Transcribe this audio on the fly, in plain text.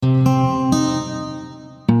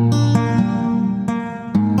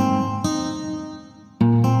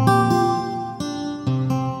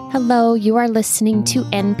Hello, you are listening to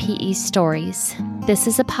NPE Stories. This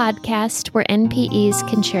is a podcast where NPEs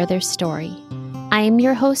can share their story. I am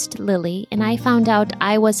your host, Lily, and I found out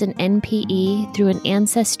I was an NPE through an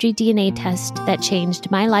Ancestry DNA test that changed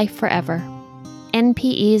my life forever.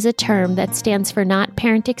 NPE is a term that stands for Not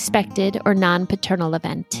Parent Expected or Non-Paternal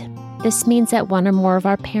Event. This means that one or more of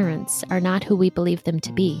our parents are not who we believe them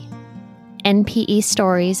to be. NPE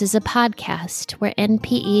Stories is a podcast where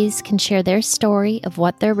NPEs can share their story of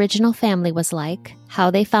what their original family was like, how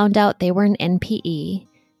they found out they were an NPE,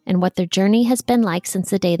 and what their journey has been like since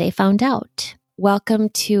the day they found out. Welcome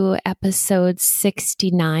to episode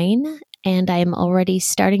 69, and I am already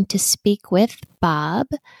starting to speak with Bob.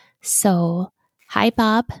 So, hi,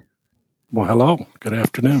 Bob. Well, hello. Good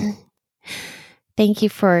afternoon. Thank you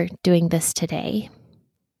for doing this today.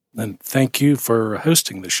 And thank you for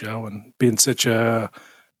hosting the show and being such a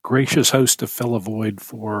gracious host to fill a void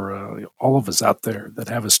for all of us out there that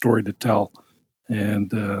have a story to tell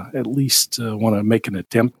and at least want to make an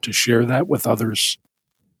attempt to share that with others.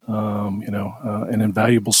 An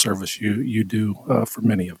invaluable service you do for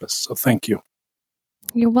many of us. So thank you.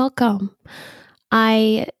 You're welcome.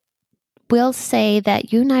 I will say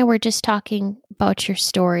that you and I were just talking about your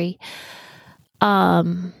story.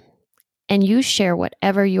 And you share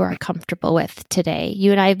whatever you are comfortable with today.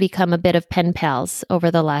 You and I have become a bit of pen pals over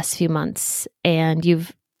the last few months, and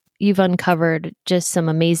you've uncovered just some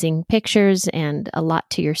amazing pictures and a lot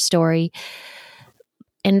to your story.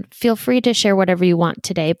 And feel free to share whatever you want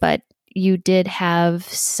today, but you did have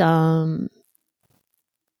some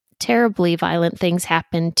terribly violent things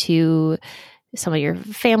happen to some of your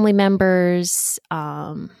family members,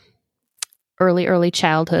 early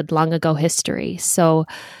childhood, long ago history. So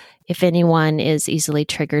if anyone is easily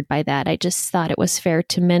triggered by that, I just thought it was fair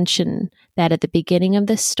to mention that at the beginning of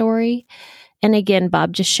this story. And again,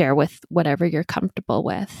 Bob, just share with whatever you're comfortable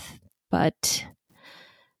with. But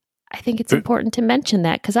I think it's important to mention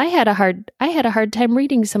that because I had a hard time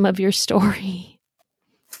reading some of your story.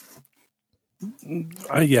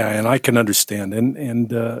 Yeah, and I can understand.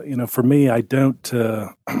 And for me, I don't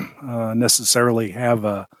necessarily have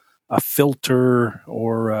a filter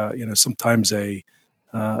or sometimes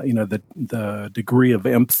the degree of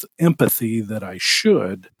empathy that I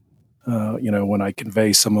should, when I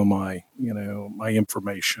convey some of my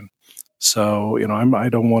information. So, I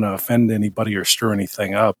don't want to offend anybody or stir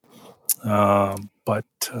anything up. But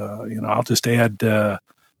I'll just add,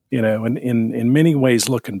 in many ways,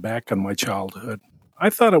 looking back on my childhood, I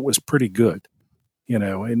thought it was pretty good,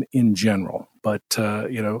 in general. But,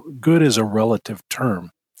 good is a relative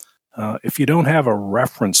term. If you don't have a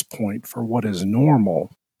reference point for what is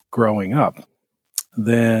normal growing up,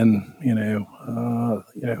 then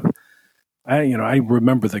I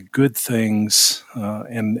remember the good things,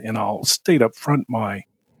 and I'll state up front my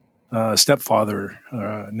stepfather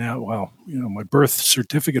my birth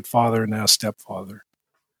certificate father, now stepfather,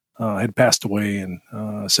 had passed away in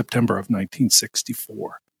September of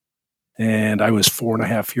 1964, and I was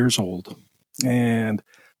 4.5 years old, and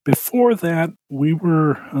before that, we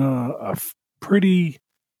were a pretty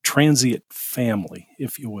transient family,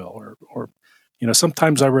 if you will, or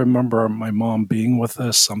sometimes I remember my mom being with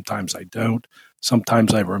us, sometimes I don't.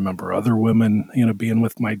 Sometimes I remember other women, being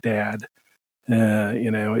with my dad.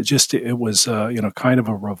 It was kind of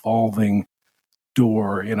a revolving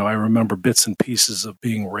door. I remember bits and pieces of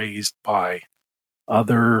being raised by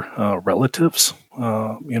other relatives,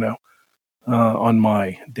 on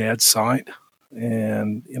my dad's side.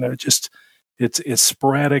 And, it's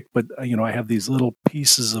sporadic, but, I have these little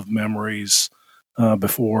pieces of memories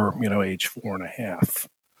before, age 4.5.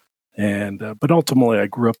 But ultimately I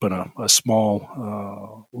grew up in a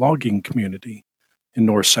small logging community in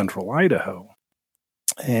north central Idaho.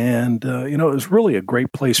 And, it was really a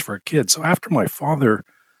great place for a kid. So after my father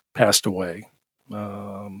passed away,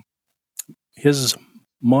 his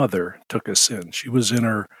mother took us in. She was in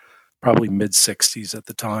her probably mid-60s at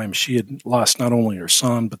the time. She had lost not only her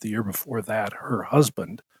son, but the year before that, her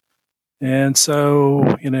husband. And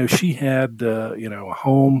so, she had, a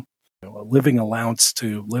home, a living allowance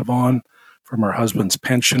to live on from her husband's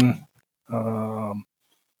pension.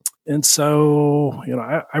 And so,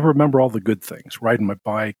 I remember all the good things, riding my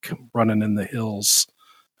bike, running in the hills,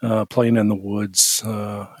 playing in the woods,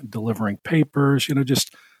 delivering papers,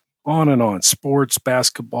 just on and on, sports,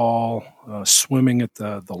 basketball, swimming at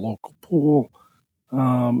the local pool.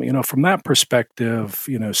 From that perspective,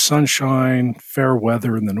 sunshine, fair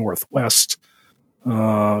weather in the Northwest.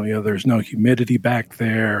 There's no humidity back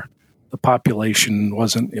there. The population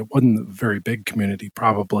wasn't a very big community,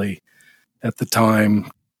 probably at the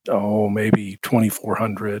time maybe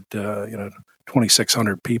 2,400,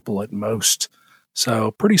 2,600 people at most.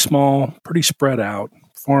 So pretty small, pretty spread out,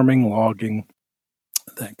 farming, logging,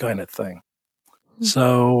 that kind of thing.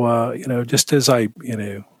 So, just as after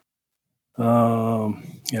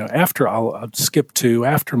I'll skip to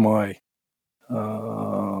after my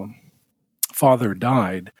father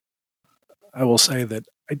died, I will say that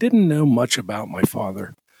I didn't know much about my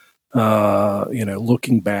father.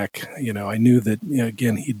 Looking back, I knew that,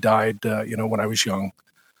 again, he died, when I was young.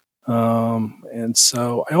 And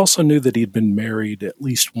so I also knew that he'd been married at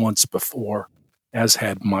least once before, as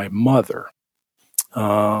had my mother,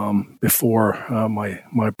 before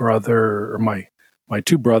my brother or my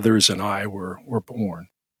two brothers and I were born.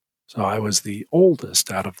 So I was the oldest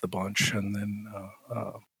out of the bunch, and then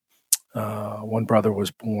one brother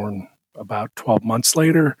was born about 12 months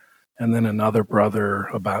later, and then another brother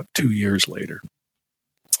about 2 years later.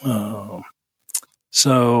 But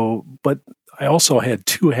I also had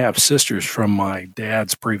two half sisters from my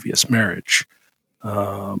dad's previous marriage,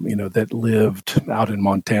 that lived out in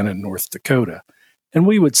Montana and North Dakota. And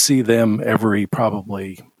we would see them every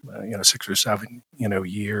probably, 6 or 7,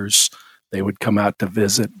 years. They would come out to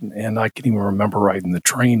visit. And I can even remember riding the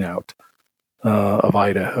train out of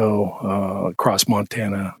Idaho across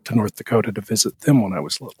Montana to North Dakota to visit them when I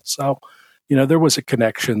was little. So, there was a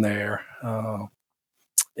connection there.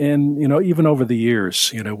 And, even over the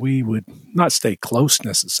years, we would not stay close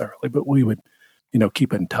necessarily, but we would,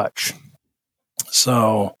 keep in touch.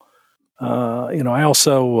 So, I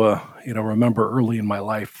also, remember early in my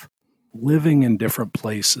life living in different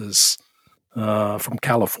places, from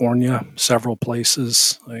California, several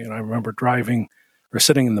places. I remember driving or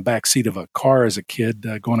sitting in the back seat of a car as a kid,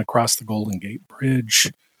 going across the Golden Gate Bridge,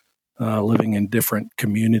 living in different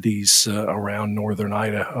communities around northern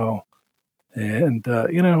Idaho. And,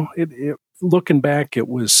 looking back, it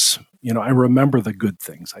was, I remember the good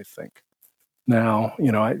things, I think. Now,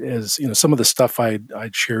 some of the stuff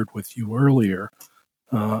I'd shared with you earlier,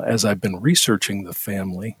 as I've been researching the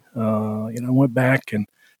family, I went back and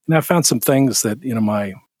I found some things that,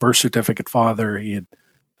 my birth certificate father, he had,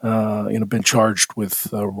 been charged with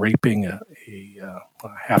raping a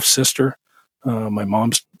half sister, my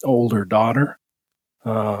mom's older daughter.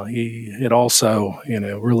 He had also,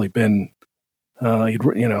 really been,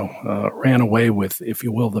 ran away with, if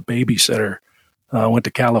you will, the babysitter. Went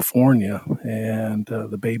to California, and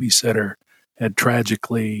the babysitter had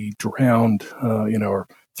tragically drowned, or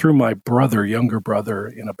threw my younger brother,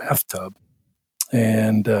 in a bathtub,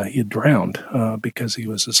 and he had drowned because he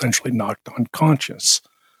was essentially knocked unconscious.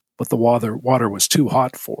 But the water was too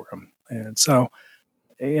hot for him, and so,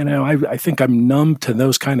 I think I'm numb to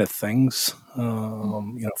those kind of things,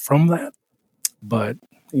 from that. But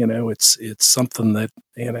it's something that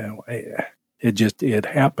it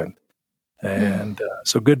happened. And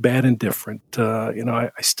so good, bad, and different. I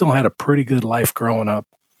still had a pretty good life growing up.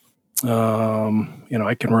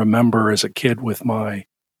 I can remember as a kid with my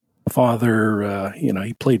father,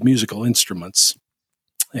 he played musical instruments,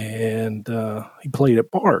 and he played at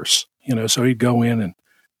bars, so he'd go in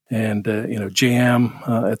and jam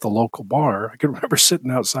at the local bar. I can remember sitting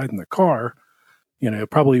outside in the car,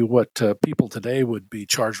 probably what people today would be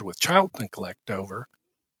charged with child neglect over.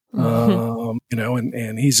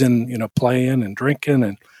 And he's in, playing and drinking.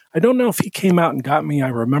 And I don't know if he came out and got me. I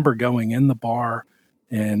remember going in the bar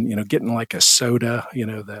and, getting like a soda,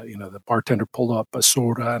 the bartender pulled up a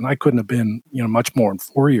soda, and I couldn't have been, much more than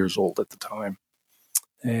 4 years old at the time.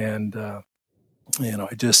 And, I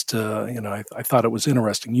just, I thought it was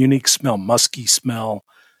interesting, unique smell, musky smell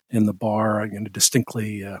in the bar,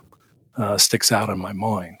 distinctly sticks out in my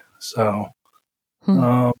mind. So,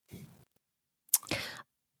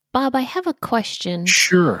 Bob, I have a question.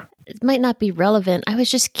 Sure. It might not be relevant. I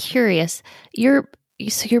was just curious. Your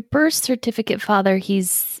birth certificate father, he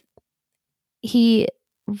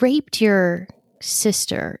raped your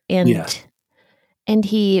sister, and Yes. and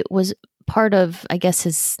he was part of, I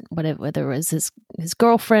guess, whether it was his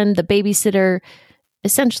girlfriend, the babysitter,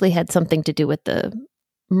 essentially had something to do with the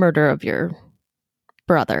murder of your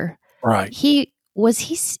brother. Right. He was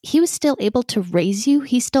still able to raise you.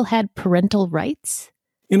 He still had parental rights.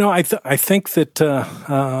 I think that,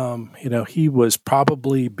 he was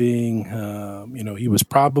probably being, he was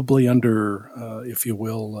probably under, if you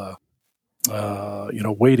will,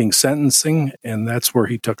 waiting sentencing, and that's where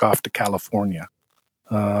he took off to California,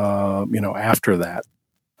 after that.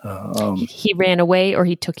 He ran away, or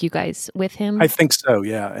he took you guys with him? I think so,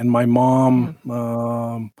 yeah. And my mom,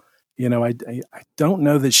 I don't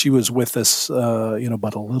know that she was with us,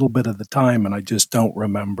 but a little bit of the time, and I just don't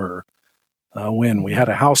remember when we had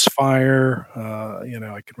a house fire.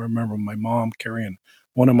 I can remember my mom carrying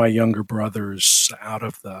one of my younger brothers out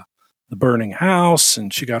of the burning house,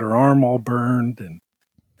 and she got her arm all burned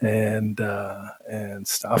and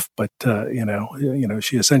stuff. But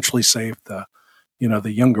she essentially saved the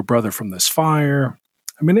younger brother from this fire.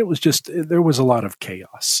 I mean, there was a lot of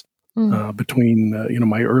chaos between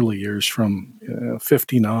my early years from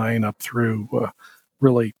 59 up through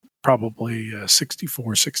really probably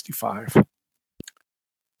 64, 65.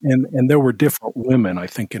 And there were different women, I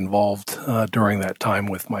think, involved during that time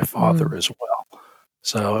with my father as well.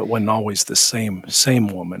 So it wasn't always the same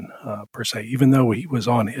woman per se, even though he was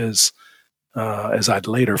on his, as I'd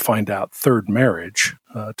later find out, third marriage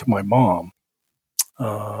to my mom.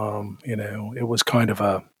 It was kind of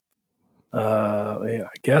I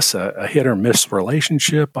guess a hit or miss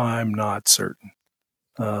relationship. I'm not certain.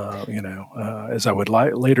 As I would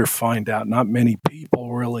later find out, not many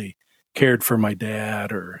people really cared for my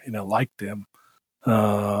dad or liked him,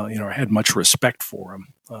 or had much respect for him.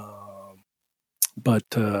 But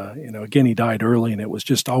again, he died early, and it was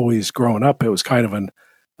just always growing up. It was kind of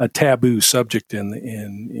a taboo subject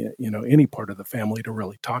in any part of the family to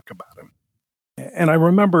really talk about him. And I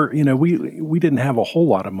remember, we didn't have a whole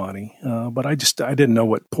lot of money, but I didn't know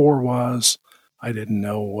what poor was. I didn't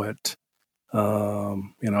know what,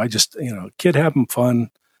 kid having fun.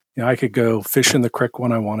 I could go fish in the creek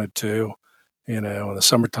when I wanted to, in the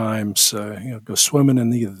summer times, go swimming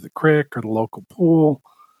in either the creek or the local pool.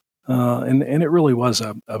 And it really was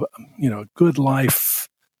a good life,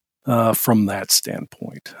 from that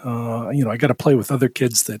standpoint. I got to play with other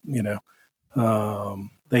kids that,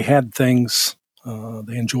 they had things,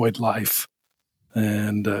 they enjoyed life,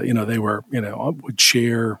 and, they were, would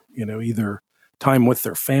share, either time with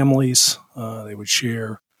their families, they would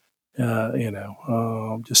share,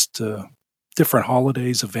 just different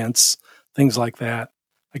holidays, events, things like that.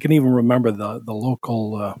 I can even remember the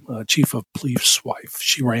local chief of police wife.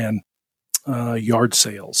 She ran yard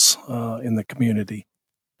sales in the community,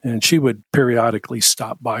 and she would periodically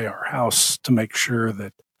stop by our house to make sure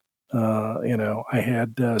that I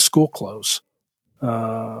had school clothes.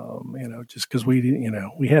 Just because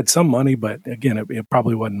we had some money, but again, it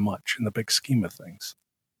probably wasn't much in the big scheme of things.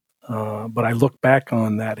 But I look back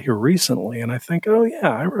on that here recently, and I think, oh yeah,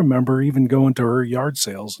 I remember even going to her yard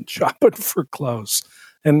sales and shopping for clothes.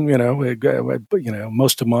 And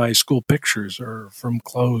most of my school pictures are from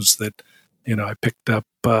clothes that I picked up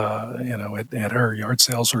at her yard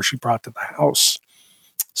sales or she brought to the house.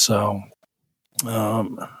 So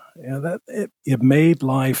that it made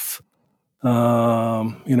life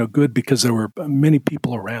good, because there were many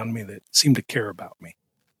people around me that seemed to care about me.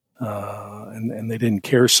 And they didn't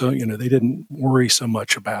care. So, they didn't worry so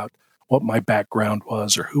much about what my background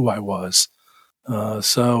was or who I was.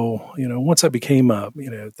 So, once I became at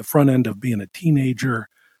the front end of being a teenager,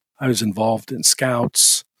 I was involved in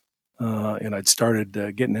scouts, and I'd started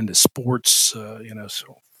getting into sports, so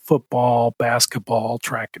football, basketball,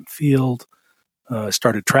 track and field.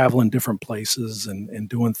 Started traveling different places and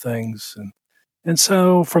doing things. And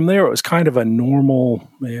so from there, it was kind of a normal,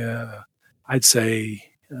 I'd say,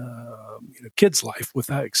 kid's life with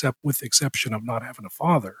the exception of not having a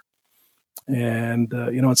father. And,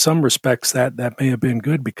 in some respects that may have been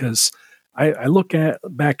good, because I look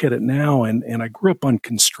back at it now, and I grew up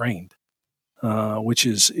unconstrained, which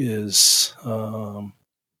is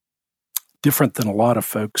different than a lot of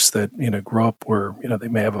folks that, grow up where, they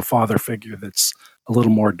may have a father figure that's a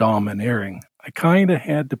little more domineering. I kind of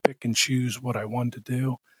had to pick and choose what I wanted to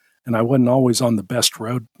do. And I wasn't always on the best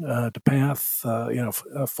road to path,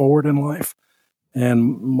 forward in life.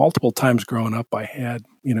 And multiple times growing up, I had,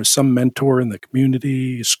 some mentor in the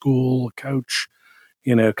community, school, a coach,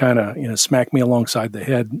 kind of, smack me alongside the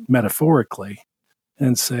head metaphorically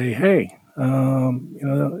and say, hey,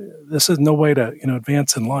 this is no way to,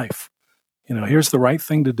 advance in life. Here's the right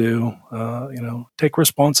thing to do. Take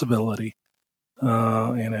responsibility.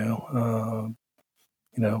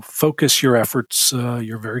 Focus your efforts.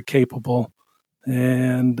 You're very capable.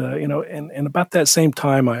 And about that same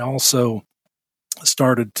time, I also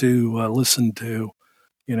started to listen to,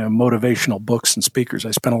 motivational books and speakers.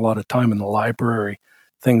 I spent a lot of time in the library,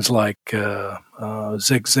 things like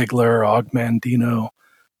Zig Ziglar, Og Mandino,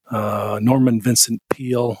 Norman Vincent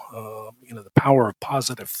Peale, The Power of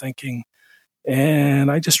Positive Thinking.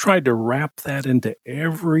 And I just tried to wrap that into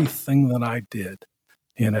everything that I did,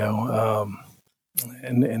 and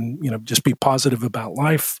just be positive about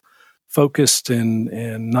life, focused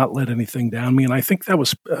and not let anything down me. And I think that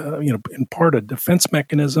was, in part a defense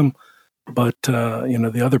mechanism, but,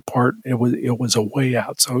 the other part, it was a way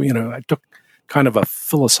out. So, I kind of a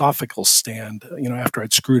philosophical stand, after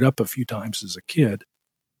I'd screwed up a few times as a kid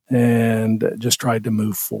and just tried to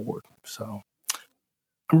move forward. So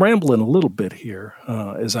I'm rambling a little bit here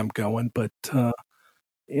as I'm going, but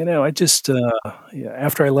I just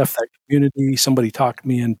after I left that community, somebody talked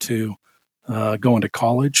me into going to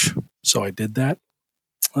college, so I did that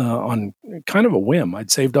on kind of a whim. I'd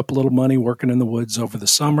saved up a little money working in the woods over the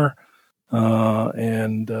summer,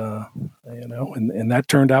 and that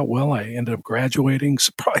turned out well. I ended up graduating,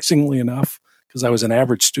 surprisingly enough, because I was an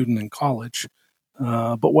average student in college.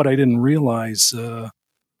 But what I didn't realize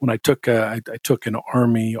when I took an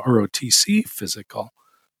Army ROTC physical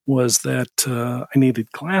was that I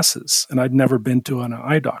needed glasses, and I'd never been to an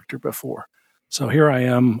eye doctor before. So here I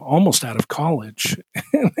am, almost out of college,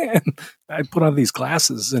 and I put on these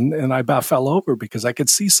glasses, and I about fell over because I could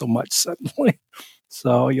see so much suddenly.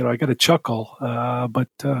 So I got a chuckle, but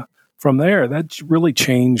from there, that really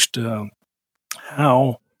changed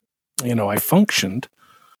how I functioned.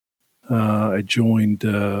 I joined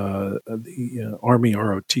the Army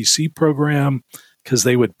ROTC program because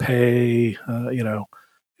they would pay, it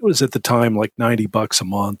was at the time like $90 a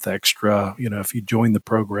month extra, if you joined the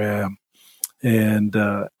program. And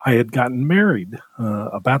I had gotten married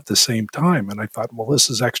about the same time. And I thought, well, this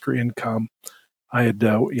is extra income. I had,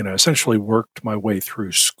 essentially worked my way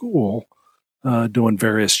through school, doing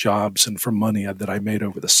various jobs and for money that I made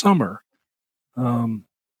over the summer.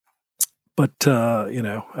 But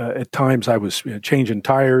at times I was changing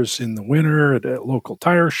tires in the winter at a local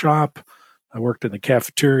tire shop. I worked in the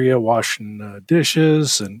cafeteria washing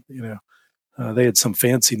dishes, and they had some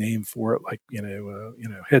fancy name for it, like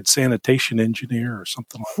head sanitation engineer or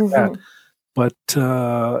something like that. But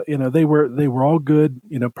they were all good,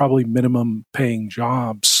 probably minimum paying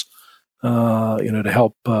jobs, to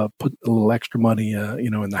help put a little extra money,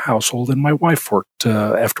 in the household. And my wife worked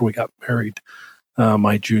after we got married.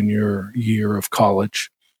 My junior year of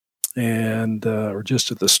college, and or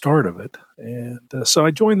just at the start of it. And so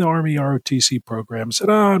I joined the Army ROTC program. Said,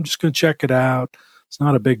 "Oh, I'm just going to check it out. It's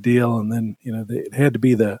not a big deal." And then it had to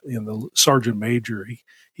be the sergeant major.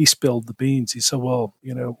 He spilled the beans. He said, "Well,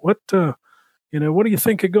 what do you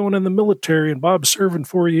think of going in the military?" And Bob's serving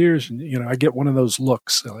 4 years, and I get one of those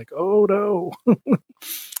looks like, "Oh no."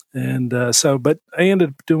 And but I ended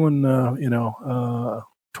up doing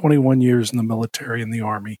 21 years in the military in the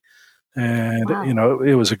Army, and wow.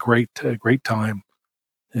 it was a great time.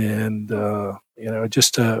 And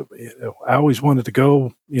just I always wanted to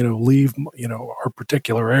go, leave our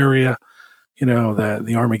particular area. That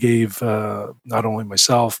the Army gave not only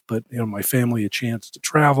myself but my family a chance to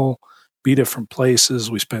travel, be different places.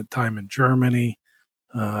 We spent time in Germany,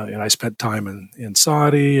 and I spent time in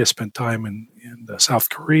Saudi. I spent time in South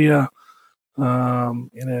Korea.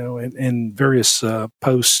 And various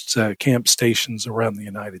posts, camp stations around the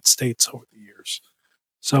United States over the years.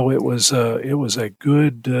 So it was a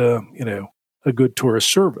good a good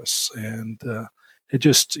tourist service, and it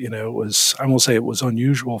just it was, I won't say it was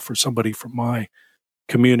unusual for somebody from my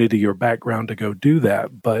community or background to go do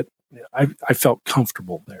that, but I felt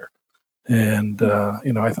comfortable there, and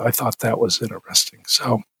I thought that was interesting.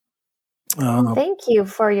 So Thank you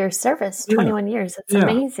for your service. yeah, 21 years. That's yeah.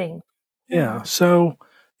 amazing. Yeah. So,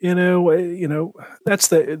 that's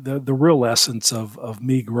the real essence of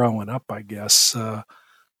me growing up, I guess. Now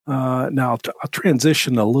I'll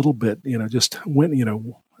transition a little bit, just when,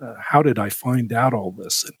 how did I find out all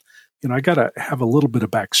this? And, I got to have a little bit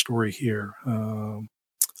of backstory here.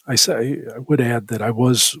 I would add that I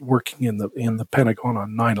was working in the Pentagon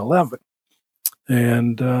on 9/11.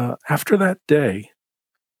 And after that day,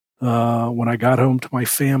 when I got home to my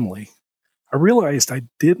family, I realized I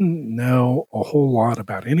didn't know a whole lot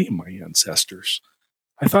about any of my ancestors.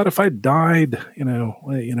 I thought if I died,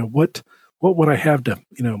 what would I have to,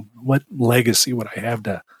 what legacy would I have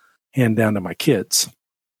to hand down to my kids?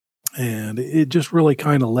 And it just really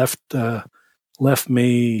kind of left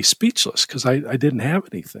me speechless because I didn't have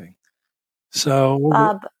anything. So,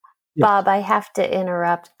 Bob, yes, Bob, I have to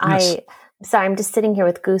interrupt. yes, Sorry, I'm just sitting here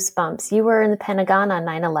with goosebumps. You were in the Pentagon on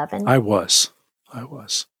 9/11? I was.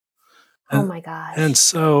 Oh And, my and gosh.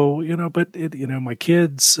 so, but my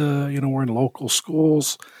kids, were in local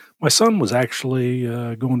schools. My son was actually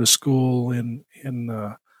going to school in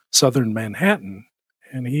southern Manhattan,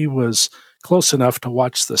 and he was close enough to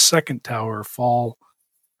watch the second tower fall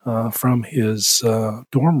from his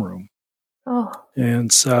dorm room. Oh,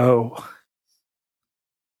 And so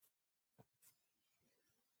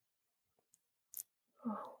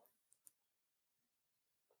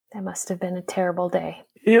that must have been a terrible day.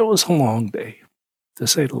 it was a long day, to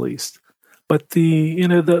say the least. but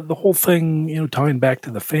the whole thing, tying back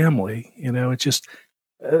to the family, it's just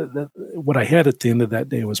what I had at the end of that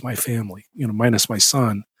day was my family, minus my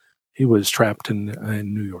son. He was trapped in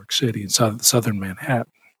New York City in southern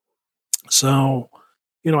Manhattan. So,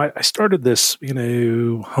 I started this,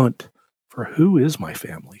 hunt for who is my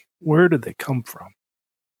family? Where did they come from?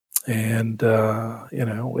 And, over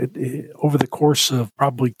the course of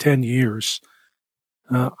probably 10 years,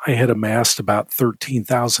 I had amassed about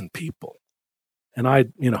 13,000 people. And I,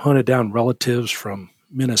 hunted down relatives from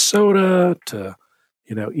Minnesota to,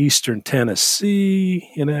 Eastern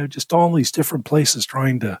Tennessee, just all these different places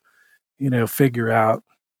trying to, figure out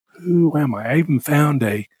who am I. I even found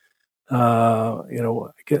I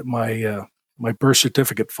get my birth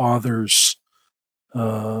certificate father's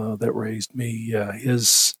that raised me.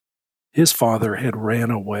 His father had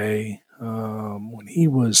ran away when he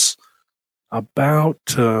was about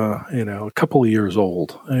a couple of years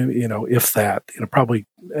old, if that, probably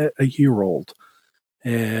a year old,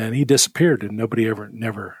 and he disappeared, and nobody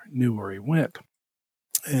never knew where he went.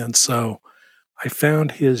 And so I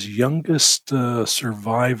found his youngest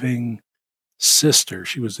surviving sister.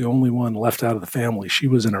 She was the only one left out of the family. She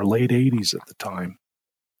was in her late 80s at the time,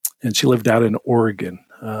 and she lived out in Oregon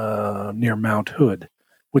near Mount Hood,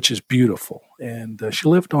 which is beautiful. And she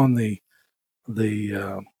lived on the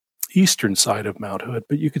eastern side of Mount Hood,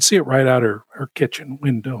 but you could see it right out her kitchen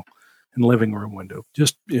window and living room window.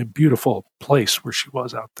 Just a beautiful place where she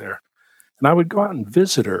was out there. And I would go out and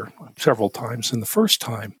visit her several times. And the first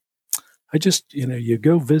time, I just, you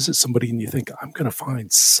go visit somebody and you think, I'm going to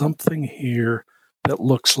find something here that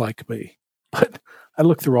looks like me. But I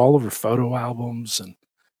looked through all of her photo albums and,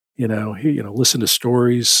 listen to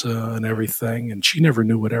stories and everything. And she never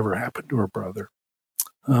knew whatever happened to her brother.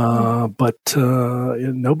 But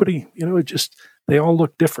nobody, they all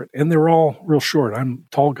look different, and they're all real short. I'm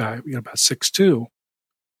a tall guy, about 6'2",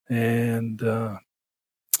 and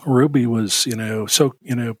Ruby was,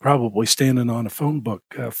 probably standing on a phone book,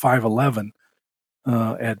 5'11",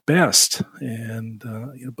 at best, and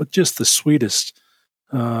but just the sweetest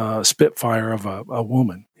spitfire of a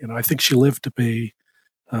woman. I think she lived to be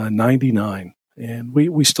 99, and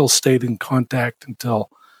we still stayed in contact until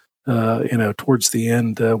towards the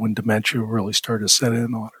end when dementia really started to set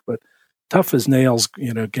in on her. But tough as nails,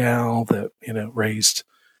 gal that raised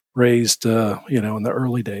in the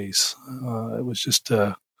early days. It was just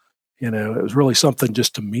it was really something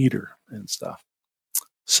just to meet her and stuff.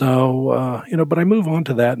 So but I move on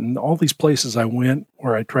to that, and all these places I went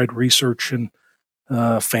where I tried researching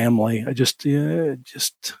family, I just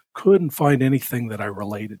couldn't find anything that I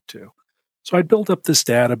related to. So I built up this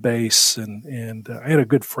database, and I had a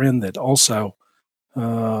good friend that also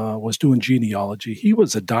was doing genealogy. He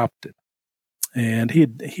was adopted, and he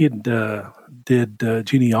did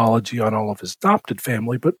genealogy on all of his adopted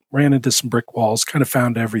family, but ran into some brick walls, kind of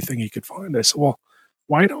found everything he could find. I said, well,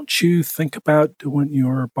 why don't you think about doing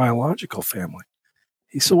your biological family?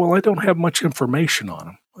 He said, well, I don't have much information on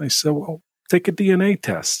them. I said, well, take a DNA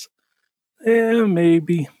test. Yeah,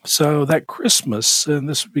 maybe. So that Christmas, and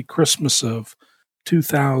this would be Christmas of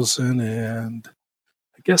 2000 and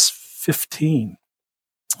I guess 15,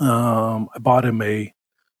 I bought him a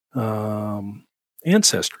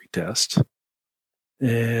ancestry test,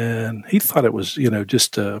 and he thought it was,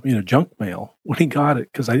 just junk mail when he got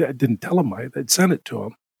it, because I didn't tell him I'd sent it to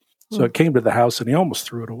him. So it came to the house, and he almost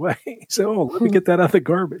threw it away. He said, oh, let me get that out of the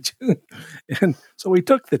garbage. And so we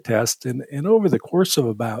took the test, and over the course of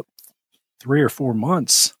about 3 or 4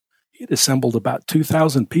 months, he had assembled about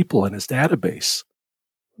 2,000 people in his database,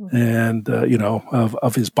 and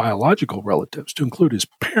of his biological relatives, to include his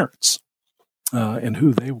parents and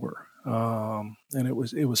who they were. And it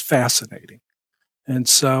was fascinating. And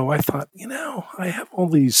so I thought, I have all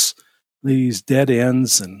these dead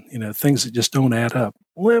ends and things that just don't add up.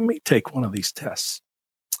 Let me take one of these tests.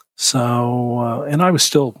 So and I was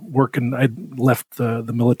still working. I'd left the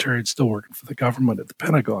military and still working for the government at the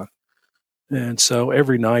Pentagon. And so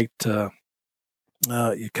every night you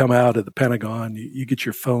come out of the Pentagon, you get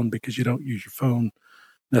your phone, because you don't use your phone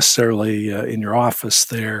necessarily in your office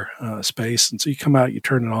there space. And so you come out, you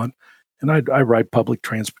turn it on, and I ride public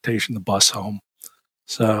transportation, the bus home.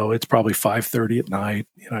 So it's probably 5:30 at night.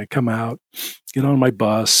 I come out, get on my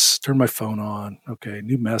bus, turn my phone on. Okay,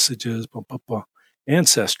 new messages, blah, blah, blah.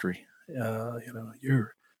 Ancestry.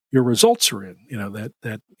 Your results are in.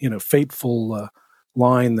 That fateful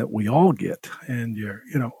line that we all get, and you're,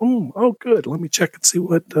 oh, good. Let me check and see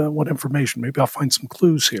what information. Maybe I'll find some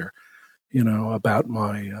clues here, about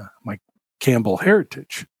my Campbell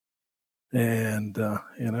heritage, and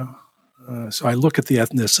so I look at the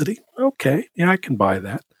ethnicity. Okay, yeah, I can buy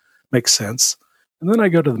that. makes sense. And then I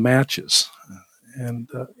go to the matches, and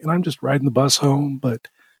I'm just riding the bus home, but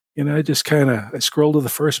I just I scroll to the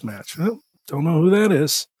first match. Oh, don't know who that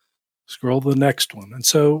is. Scroll to the next one, and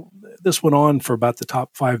so this went on for about the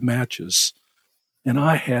top 5 matches, and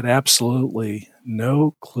I had absolutely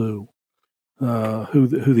no clue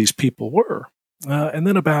who these people were. And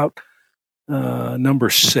then about number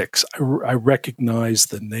 6, I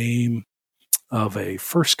recognized the name of a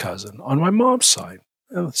first cousin on my mom's side.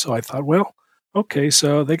 So I thought, well, okay,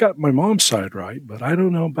 so they got my mom's side right, but I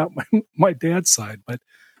don't know about my dad's side. But,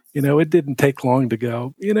 it didn't take long to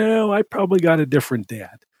go, I probably got a different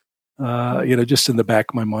dad. Just in the back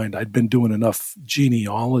of my mind, I'd been doing enough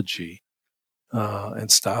genealogy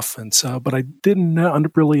and stuff. And so, but I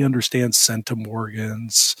didn't really understand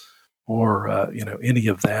centimorgans or, any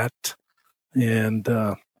of that. And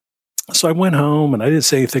so I went home and I didn't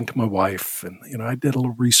say anything to my wife. And, I did a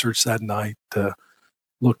little research that night,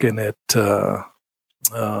 looking at,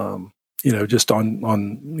 just on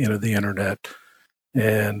the internet.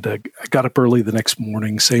 And I got up early the next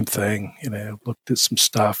morning, same thing, looked at some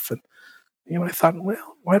stuff. And, I thought,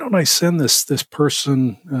 well, why don't I send this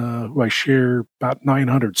person who I share about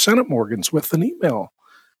 900 centimorgans with an email?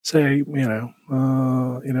 Say,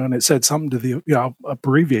 and it said something to the, I'll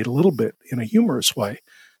abbreviate a little bit in a humorous way,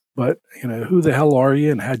 but, who the hell are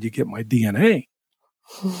you and how'd you get my DNA?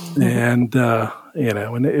 And,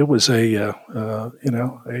 and it was a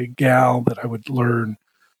gal that I would learn,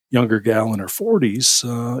 younger gal in her 40s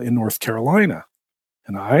in North Carolina.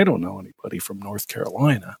 And I don't know anybody from North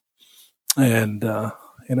Carolina. And,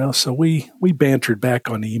 so we bantered back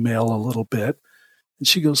on email a little bit. And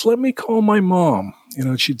she goes, let me call my mom.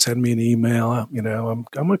 She'd send me an email, I'm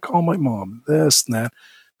going to call my mom, this and that.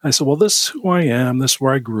 I said, well, this is who I am. This is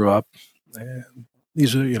where I grew up. And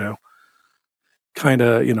these are, kind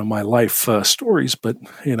of, my life stories. But,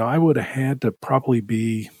 I would have had to probably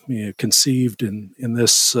be conceived in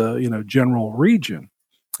this, general region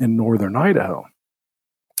in northern Idaho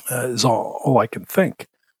is all I can think.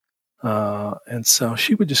 And so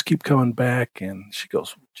she would just keep coming back and she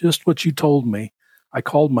goes, just what you told me. I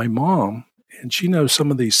called my mom and she knows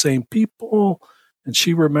some of these same people and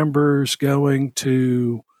she remembers going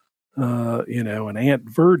to, an Aunt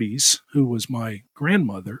Verdi's, who was my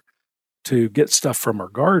grandmother, to get stuff from her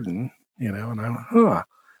garden, and I went,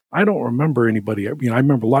 I don't remember anybody. I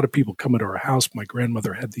remember a lot of people coming to our house. My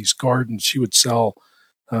grandmother had these gardens. She would sell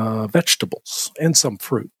vegetables and some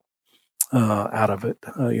fruit out of it,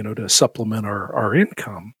 to supplement our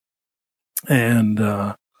income. And,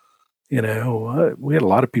 we had a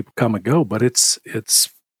lot of people come and go, but it's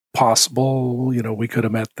possible, we could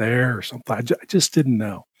have met there or something. I just didn't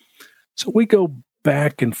know. So we go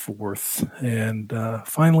back and forth. And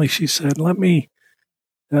finally she said, let me,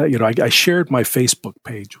 I shared my Facebook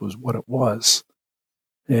page was what it was.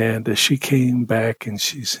 And she came back and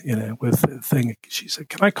she's, with a thing, she said,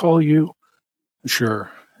 can I call you?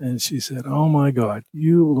 Sure. And she said, oh my God,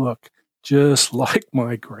 you look just like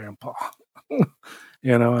my grandpa.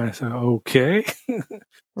 I said, okay.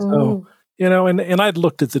 So, and I'd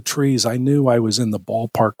looked at the trees. I knew I was in the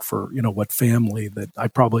ballpark for, what family that I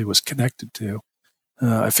probably was connected to.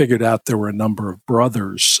 I figured out there were a number of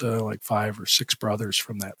brothers, like 5 or 6 brothers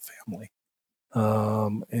from that family.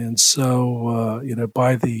 And so,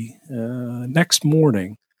 by the next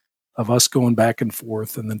morning of us going back and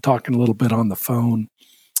forth and then talking a little bit on the phone,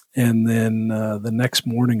 and then the next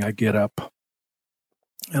morning I get up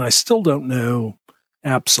and I still don't know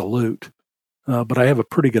absolute, but I have a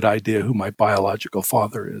pretty good idea who my biological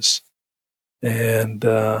father is. And,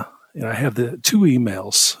 I have the 2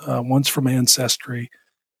 emails. One's from Ancestry,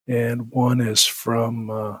 and one is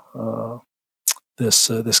from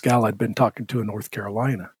this gal I'd been talking to in North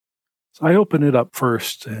Carolina. So I open it up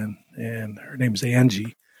first, and her name's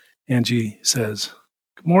Angie. Angie says,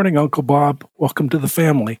 good morning, Uncle Bob. Welcome to the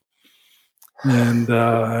family. And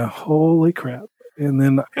holy crap. And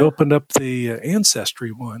then I opened up the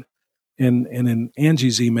Ancestry one, and in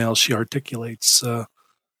Angie's email, she articulates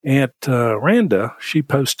Aunt Randa, she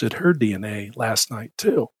posted her DNA last night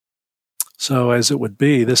too. So as it would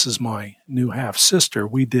be, this is my new half sister.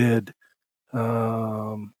 We did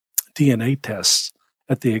DNA tests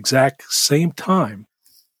at the exact same time,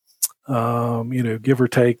 give or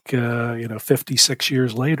take, 56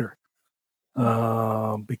 years later,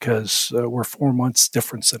 because we're 4 months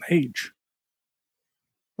difference in age.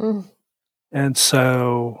 Mm. And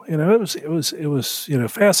so, it was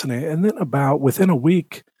fascinating. And then within a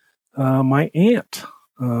week, my aunt,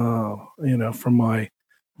 from my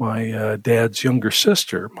dad's younger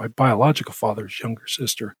sister, my biological father's younger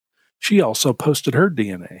sister, she also posted her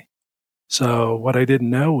DNA. So what I didn't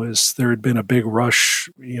know is there had been a big rush,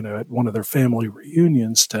 at one of their family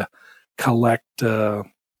reunions to collect DNA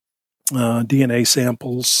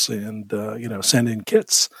samples and, send in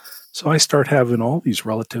kits. So I start having all these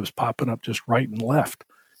relatives popping up just right and left.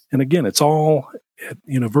 And again, it's all at,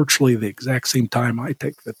 virtually the exact same time I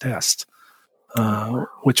take the test,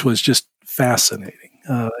 which was just fascinating,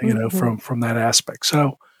 from that aspect.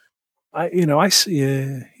 So I see,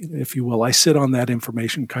 if you will, I sit on that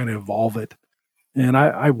information, kind of evolve it. And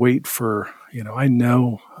I wait for, I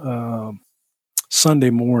know Sunday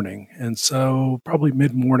morning. And so probably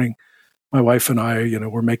mid-morning, my wife and I,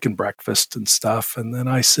 we're making breakfast and stuff. And then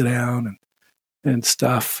I sit down and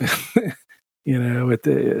stuff, at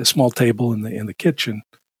the small table in the kitchen.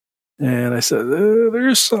 And I said,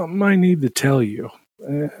 there's something I need to tell you.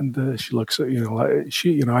 And she looks at,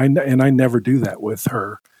 I never do that with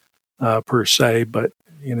her per se, but,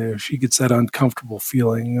 she gets that uncomfortable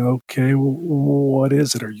feeling. Okay, well, what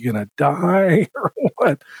is it? Are you going to die or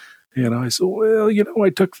what? I said, well, I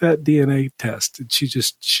took that DNA test, and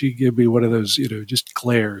she gave me one of those, just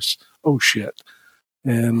glares. Oh, shit.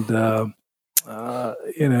 And, I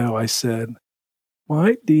said,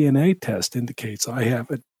 my DNA test indicates I have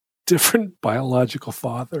a different biological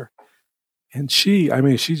father. And she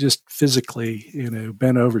just physically,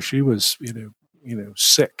 bent over. She was,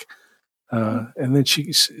 sick. And then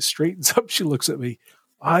she straightens up. She looks at me.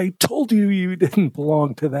 I told you didn't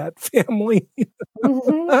belong to that family.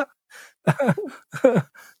 Mm-hmm.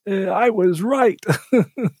 I was right.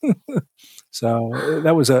 So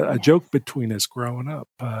that was a joke between us growing up,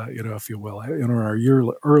 if you will, in our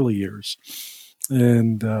early years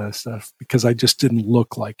and stuff, because I just didn't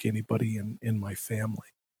look like anybody in my family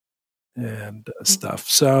and stuff.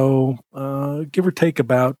 So give or take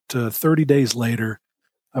about 30 days later,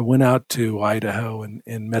 I went out to Idaho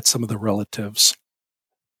and met some of the relatives,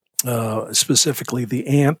 specifically the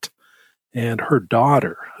aunt and her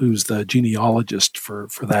daughter, who's the genealogist for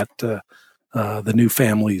that, the new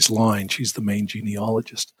family's line. She's the main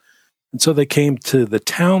genealogist. And so they came to the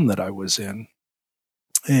town that I was in,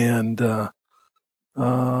 and,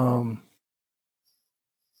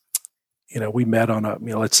 we met on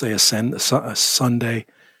let's say a Sunday,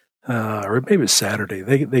 or maybe a Saturday.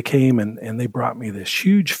 They came and they brought me this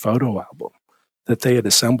huge photo album that they had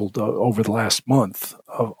assembled over the last month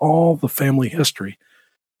of all the family history.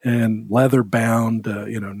 And leather bound,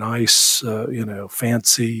 nice,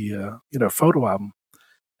 fancy, photo album.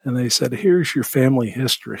 And they said, here's your family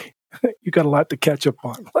history. You got a lot to catch up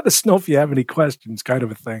on. Let us know if you have any questions, kind of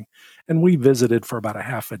a thing. And we visited for about a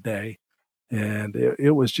half a day. And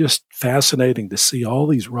it was just fascinating to see all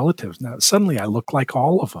these relatives. Now, suddenly I look like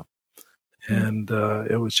all of them. And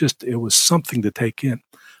it was something to take in.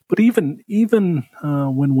 But even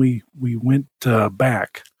when we went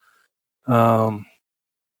back,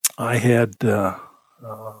 I had,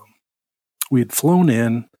 we had flown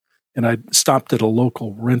in, and I stopped at a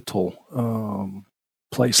local rental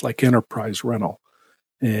place like Enterprise Rental.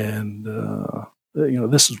 And,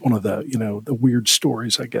 this is one of the, the weird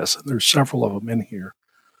stories, I guess. And there's several of them in here.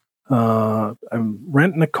 I'm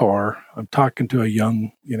renting a car. I'm talking to a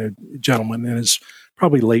young, gentleman in his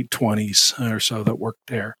probably late 20s or so that worked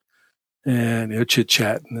there. And chit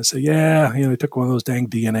chat. And I say, yeah, I took one of those dang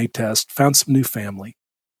DNA tests, found some new family.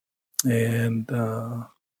 And, I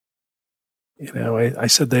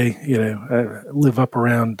said they, live up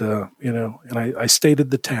around, and I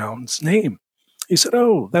stated the town's name. He said,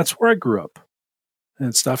 oh, that's where I grew up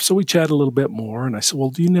and stuff. So we chatted a little bit more. And I said, well,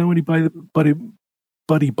 do you know anybody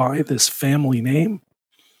by this family name?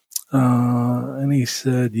 And he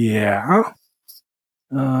said, yeah.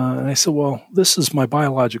 And I said, well, this is my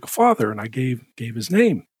biological father. And I gave his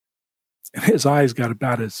name. And his eyes got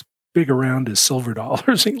about as big around as silver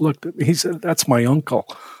dollars. He looked at me. He said, that's my uncle.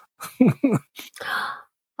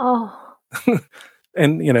 Oh.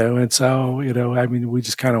 And, and so, we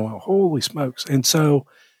just kind of went, holy smokes. And so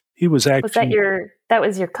he was actually. That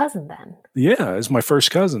was your cousin then? Yeah, it's my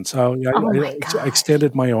first cousin. So yeah, I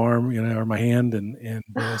extended my arm, or my hand and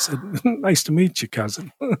I said, nice to meet you,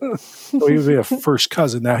 cousin. So he was a first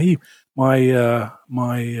cousin. Now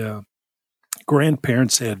my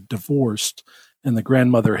grandparents had divorced, and the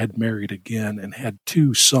grandmother had married again and had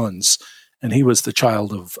two sons, and he was the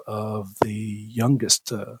child of the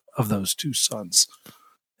youngest of those two sons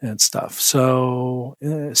and stuff. So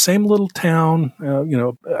same little town,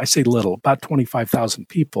 I say little, about 25,000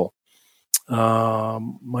 people.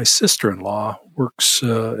 My sister-in-law works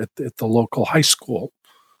at the local high school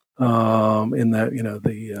in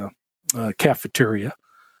the cafeteria.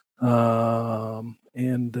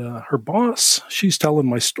 And her boss, she's telling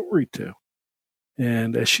my story to.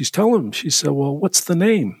 And as she's telling him, she said, "Well, what's the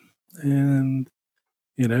name?" And,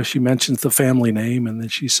 she mentions the family name, and then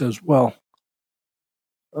she says, "Well,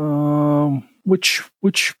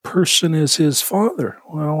 which person is his father?"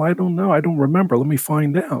 "Well, I don't know. I don't remember. Let me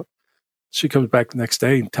find out." She comes back the next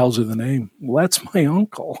day and tells her the name. "Well, that's my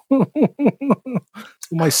uncle."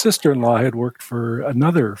 My sister-in-law had worked for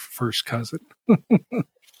another first cousin.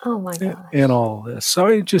 Oh my gosh. And all this. So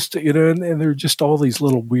it just, and there are just all these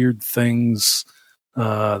little weird things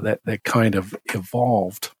that kind of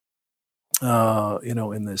evolved,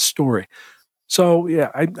 in this story. So yeah,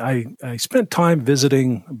 I spent time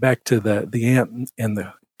visiting back to the aunt and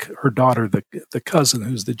her daughter, the cousin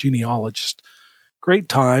who's the genealogist. Great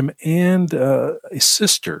time, and a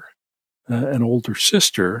sister, an older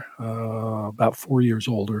sister, about 4 years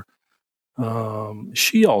older.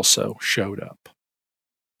 She also showed up,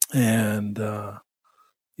 and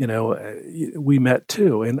we met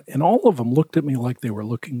too, and all of them looked at me like they were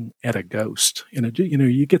looking at a ghost.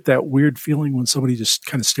 You get that weird feeling when somebody just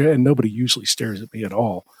kind of stares, and nobody usually stares at me at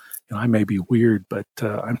all. I may be weird, but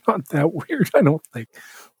I'm not that weird, I don't think.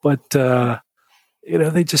 But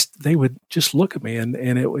they would just look at me, and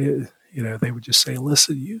they would just say,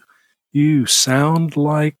 "Listen, you sound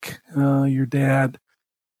like your dad,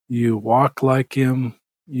 you walk like him,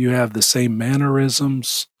 you have the same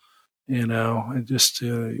mannerisms." And just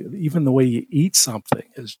even the way you eat something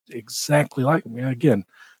is exactly like me. Again,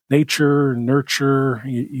 nature, nurture,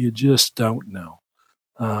 you just don't know,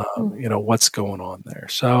 what's going on there.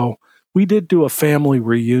 So we did do a family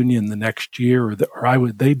reunion the next year,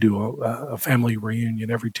 they do a family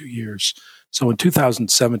reunion every 2 years. So in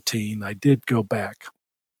 2017, I did go back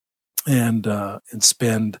and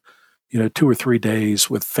spend, 2 or 3 days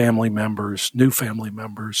with family members, new family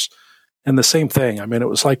members. And the same thing. I mean, it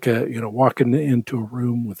was like walking into a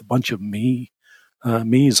room with a bunch of me's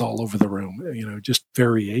all over the room. Just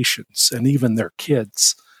variations, and even their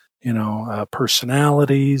kids.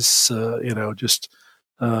 Personalities. Just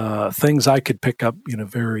things I could pick up.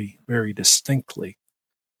 Very, very distinctly,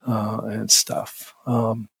 and stuff.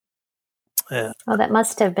 Oh, that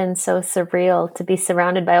must have been so surreal to be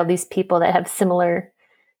surrounded by all these people that have similar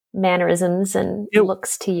mannerisms and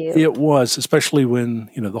looks to you. It was, especially when,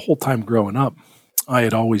 the whole time growing up, I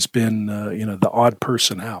had always been, the odd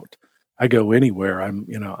person out. I go anywhere. I'm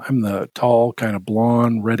the tall, kind of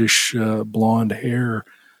blonde, reddish, blonde hair,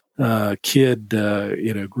 kid,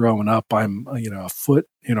 growing up. I'm, a foot,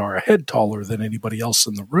 or a head taller than anybody else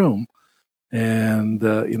in the room. And,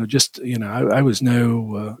 I was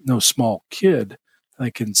no small kid. I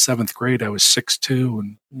think in 7th grade, I was 6'2"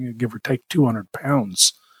 and give or take 200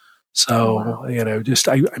 pounds. So, I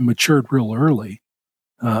matured real early,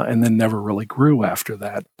 and then never really grew after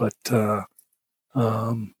that. But,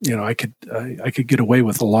 I could get away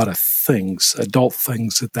with a lot of things, adult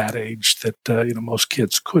things at that age that, most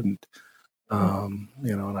kids couldn't. And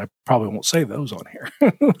I probably won't say those on here.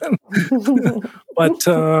 But,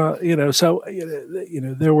 so,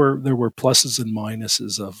 there were pluses and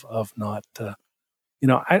minuses of not, I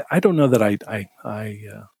don't know that I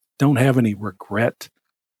don't have any regret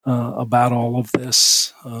about all of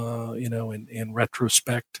this, in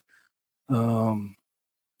retrospect.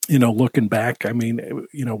 Looking back, I mean,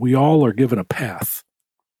 we all are given a path.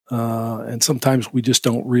 And sometimes we just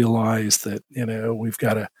don't realize that, we've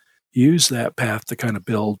got to use that path to kind of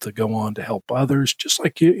build, to go on to help others, just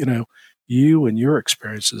like you and your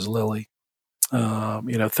experiences, Lily.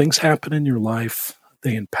 Things happen in your life.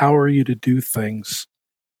 They empower you to do things.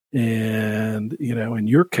 And, in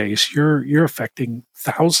your case, you're affecting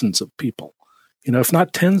thousands of people, if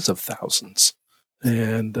not tens of thousands.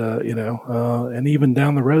 And, and even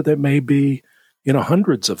down the road, that may be,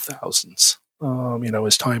 hundreds of thousands,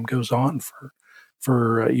 as time goes on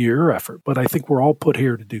for your effort. But I think we're all put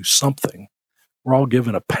here to do something. We're all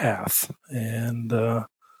given a path. And,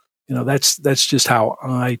 that's just how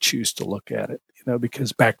I choose to look at it,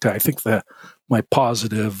 because back to, I think my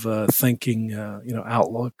positive thinking,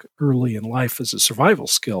 outlook early in life as a survival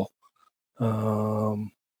skill. That's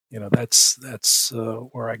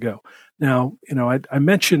where I go. Now, I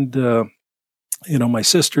mentioned, my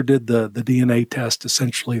sister did the DNA test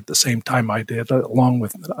essentially at the same time I did, along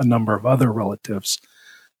with a number of other relatives.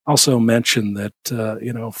 Also mentioned that,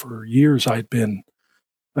 for years I'd been,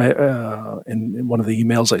 in one of the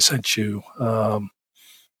emails I sent you,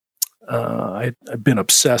 I've been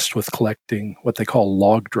obsessed with collecting what they call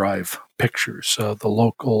log drive pictures. So the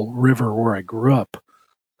local river where I grew up,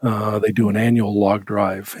 they do an annual log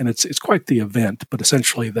drive, and it's quite the event. But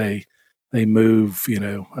essentially, they move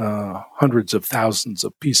hundreds of thousands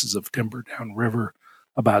of pieces of timber downriver,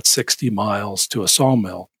 about 60 miles to a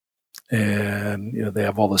sawmill, and they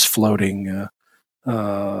have all this floating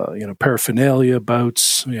paraphernalia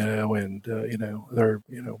boats, and they're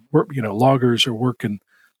loggers are working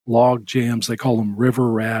log jams. They call them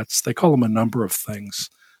river rats. They call them a number of things.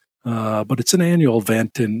 But it's an annual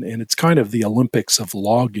event, and it's kind of the Olympics of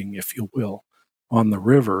logging, if you will, on the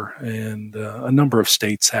river. And a number of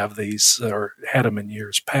states have these or had them in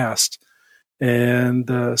years past.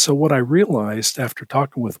 And so what I realized after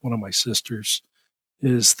talking with one of my sisters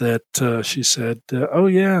is that she said, "Oh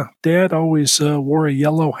yeah, Dad always wore a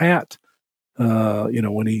yellow hat,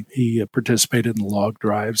 when he participated in log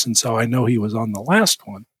drives, and so I know he was on the last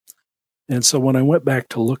one." And so when I went back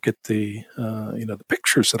to look at the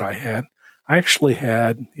pictures that I actually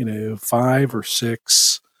had 5 or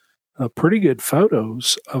 6 pretty good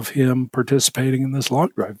photos of him participating in this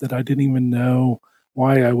log drive that I didn't even know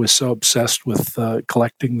why I was so obsessed with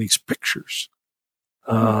collecting these pictures.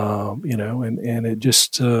 And it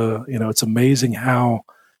just, it's amazing how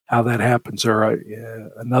that happens. Or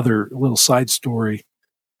another little side story,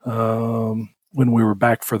 when we were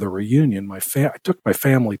back for the reunion, I took my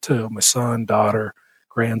family too, my son, daughter,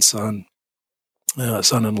 grandson,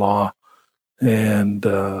 son-in-law, and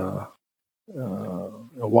a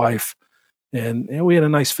wife. And we had a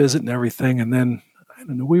nice visit and everything. And then, I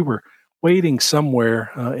don't know, we were waiting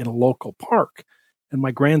somewhere in a local park. And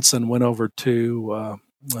my grandson went over to,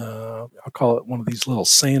 I'll call it one of these little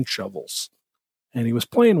sand shovels. And he was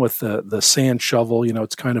playing with the sand shovel.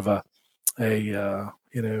 It's kind of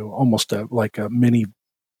almost like a mini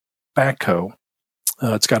backhoe.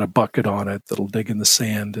 It's got a bucket on it that'll dig in the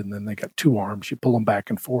sand. And then they got 2 arms. You pull them back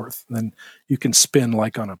and forth. And then you can spin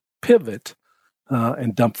like on a pivot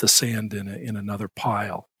and dump the sand in another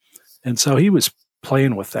pile. And so he was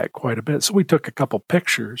playing with that quite a bit. So we took a couple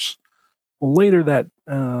pictures. Well, later that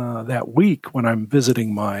week, when I'm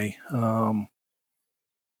visiting my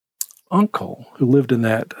uncle who lived in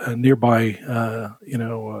that nearby,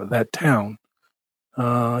 that town,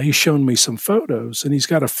 he's shown me some photos, and he's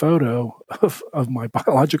got a photo of my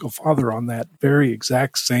biological father on that very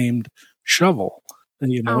exact same shovel,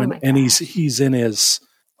 and he's in his,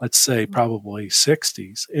 let's say, probably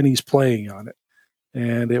 60s, and he's playing on it,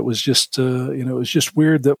 and it was just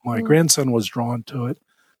weird that my grandson was drawn to it.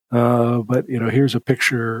 But here's a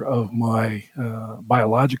picture of my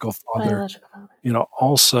biological father.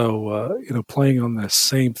 Also playing on the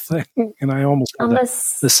same thing, and I almost had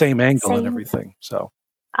the same angle and everything. So.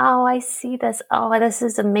 Oh, I see this. Oh, this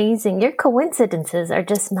is amazing. Your coincidences are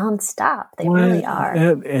just nonstop. They really are.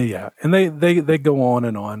 Yeah, and they go on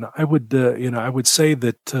and on. I would I would say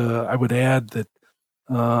that I would add that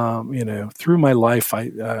through my life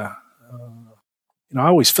I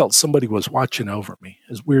always felt somebody was watching over me,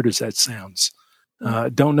 as weird as that sounds.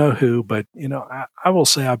 Don't know who, but, I will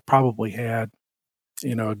say I've probably had,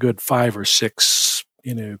 a good 5 or 6,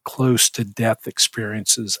 close to death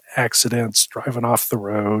experiences, accidents, driving off the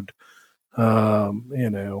road,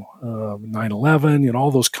 9/11,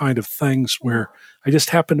 all those kind of things where I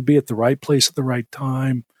just happened to be at the right place at the right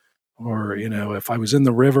time. Or, if I was in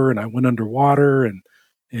the river and I went underwater and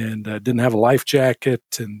didn't have a life jacket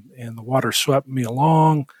and the water swept me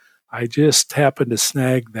along, I just happened to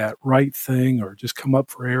snag that right thing or just come up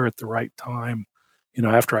for air at the right time,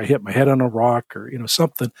 after I hit my head on a rock or,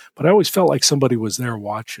 something. But I always felt like somebody was there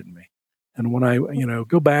watching me. And when I,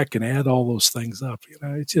 go back and add all those things up,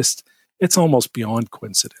 it's almost beyond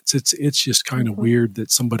coincidence. It's just kind of weird that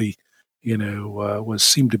somebody,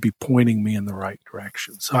 seemed to be pointing me in the right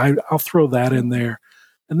direction. So I'll throw that in there.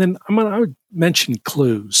 And then I would mention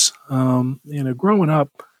clues. Growing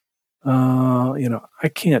up, I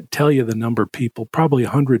can't tell you the number of people, probably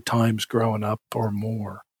 100 times growing up or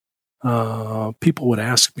more. People would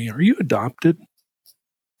ask me, "Are you adopted?"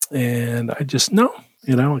 And I just, no,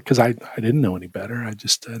 because I didn't know any better. I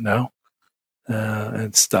just no,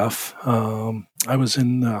 and stuff. I was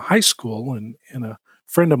in high school, and a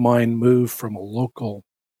friend of mine moved from a local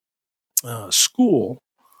school,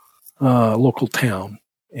 local town.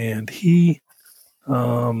 And he,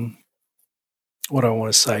 what I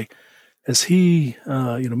want to say, as he,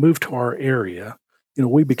 moved to our area,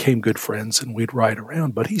 we became good friends and we'd ride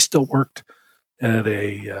around. But he still worked at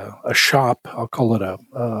a shop. I'll call it a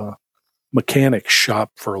mechanic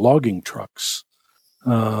shop for logging trucks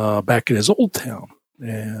back in his old town,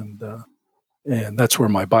 and that's where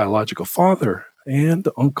my biological father and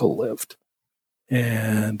uncle lived.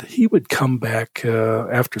 And he would come back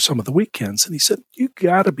after some of the weekends, and he said, "You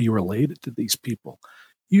got to be related to these people.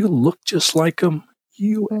 You look just like them.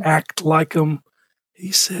 You act like them."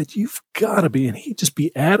 He said, "You've got to be." And he'd just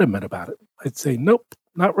be adamant about it. I'd say, "Nope,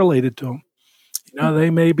 not related to them. They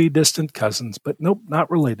may be distant cousins, but nope,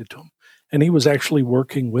 not related to them." and he was actually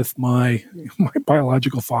working with my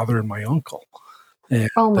biological father and my uncle. And,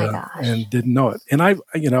 oh my gosh! And didn't know it. And I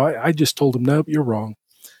just told him, nope, you're wrong.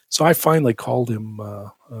 So I finally called him.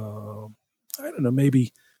 I don't know,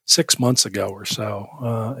 maybe 6 months ago or so,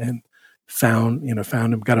 and found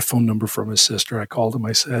him. Got a phone number from his sister. I called him.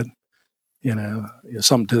 I said,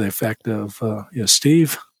 something to the effect of,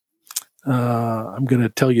 Steve, I'm going to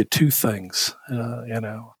tell you two things.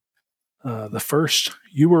 The first,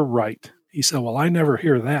 you were right. He said, well, I never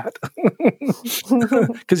hear that.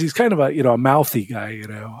 Because he's kind of a mouthy guy,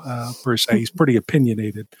 per se. He's pretty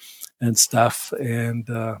opinionated and stuff. And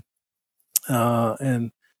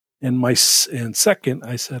second,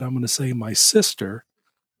 I said, I'm going to say my sister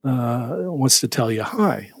wants to tell you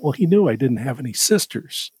hi. Well, he knew I didn't have any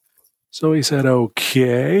sisters. So he said,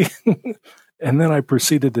 okay. And then I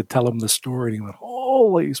proceeded to tell him the story. And he went,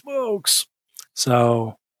 holy smokes.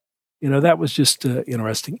 So, that was just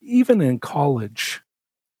interesting. Even in college,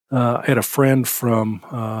 I had a friend from,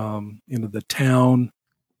 the town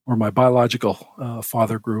where my biological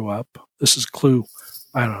father grew up. This is clue,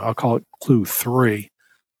 I don't know, I'll call it clue 3,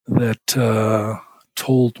 that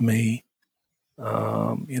told me,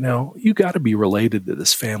 you got to be related to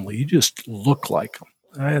this family. You just look like them.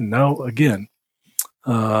 And now, again,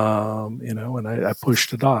 and I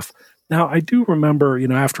pushed it off. Now, I do remember,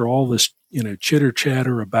 after all this, chitter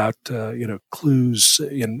chatter about, clues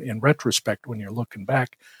in retrospect, when you're looking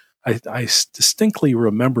back, I distinctly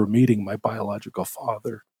remember meeting my biological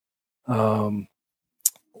father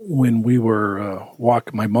when we were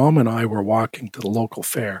my mom and I were walking to the local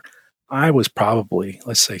fair. I was probably,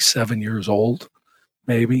 let's say, 7 years old,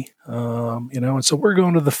 maybe, and so we're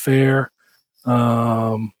going to the fair.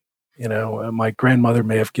 My grandmother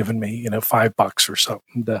may have given me, $5 or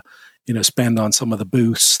something to, spend on some of the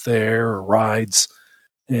booths there or rides.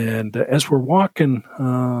 And as we're walking,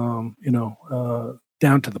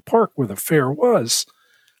 down to the park where the fair was,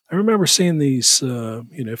 I remember seeing these,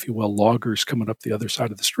 if you will, loggers coming up the other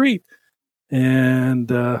side of the street. And,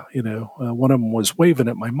 one of them was waving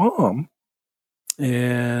at my mom.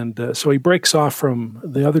 And so he breaks off from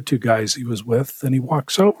the other two guys he was with, and he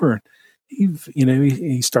walks over and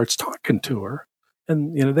he starts talking to her.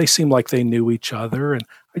 And, they seem like they knew each other. And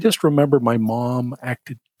I just remember my mom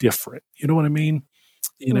acted different. You know what I mean?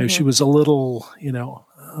 She was a little,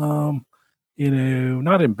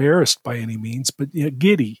 not embarrassed by any means, but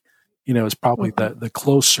giddy, is probably the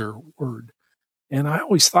closer word. And I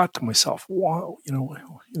always thought to myself, wow,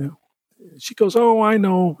 she goes, oh, I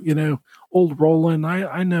know, old Roland,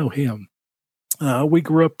 I know him. We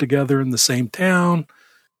grew up together in the same town,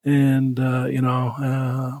 and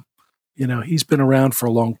he's been around for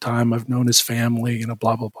a long time. I've known his family,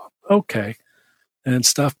 blah blah blah. Okay. And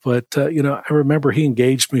stuff. But, I remember he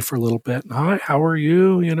engaged me for a little bit. And, hi, how are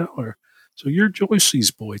you? So you're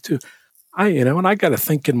Joyce's boy too. And I got to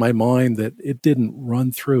think in my mind that it didn't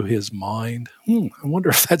run through his mind. I wonder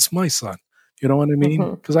if that's my son. You know what I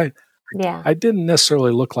mean? Because I didn't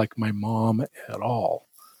necessarily look like my mom at all.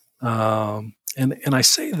 And I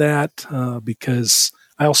say that because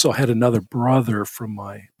I also had another brother from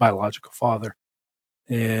my biological father.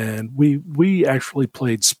 And we actually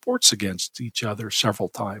played sports against each other several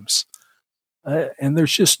times. And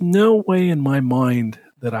there's just no way in my mind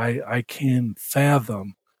that I can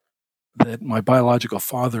fathom that my biological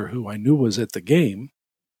father, who I knew was at the game,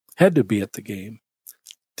 had to be at the game,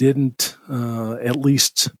 didn't at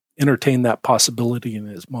least entertain that possibility in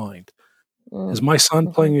his mind. Is my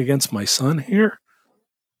son playing against my son here?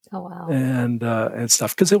 Oh, wow. And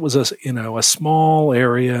stuff. Because it was a small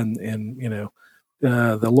area, and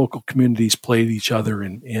the local communities played each other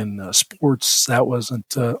in sports. That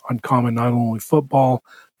wasn't uncommon, not only football,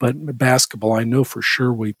 but basketball. I know for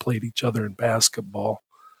sure we played each other in basketball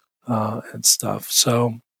and stuff.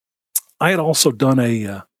 So I had also done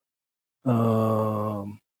a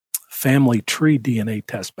family tree DNA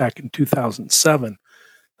test back in 2007,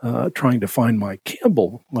 trying to find my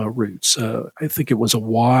Campbell roots. I think it was a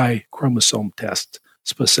Y chromosome test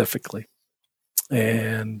specifically.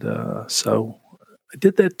 And so I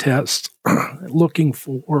did that test looking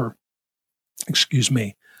for,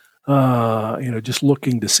 just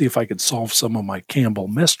looking to see if I could solve some of my Campbell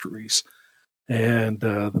mysteries. And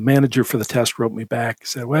the manager for the test wrote me back and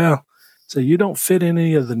said, well, so you don't fit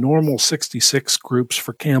any of the normal 66 groups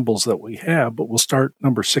for Campbells that we have, but we'll start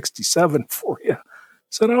number 67 for you. I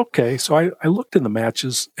said, okay. So I looked in the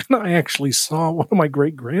matches, and I actually saw one of my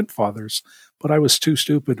great-grandfathers, but I was too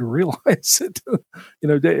stupid to realize it.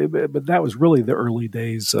 But that was really the early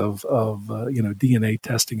days of DNA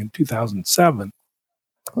testing in 2007.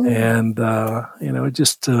 And, it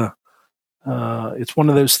just, it's one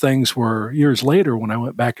of those things where years later, when I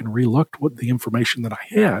went back and relooked what the information that I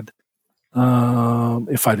had,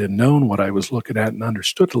 if I'd have known what I was looking at and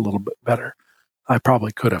understood it a little bit better, I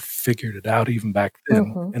probably could have figured it out even back then.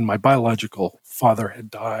 Mm-hmm. And my biological father had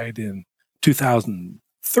died in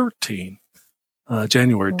 2013,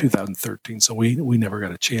 January 2013. So we never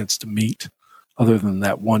got a chance to meet other than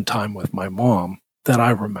that one time with my mom that I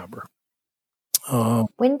remember.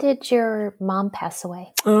 When did your mom pass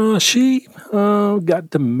away? She got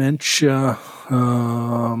dementia,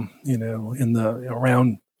 in the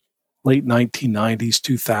around late 1990s,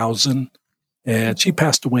 2000, and she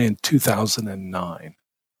passed away in 2009.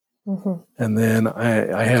 Mm-hmm. And then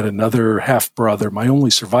I had another half brother, my only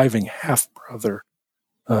surviving half brother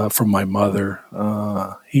from my mother.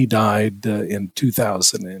 He died in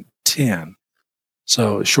 2010.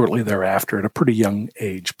 So shortly thereafter, at a pretty young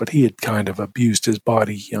age, but he had kind of abused his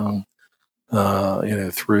body young,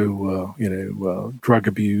 through drug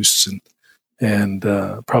abuse and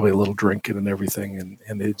probably a little drinking and everything,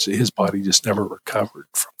 and his body just never recovered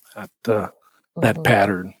from that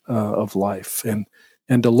pattern of life, and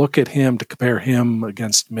to look at him, to compare him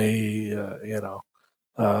against me,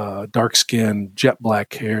 dark skin, jet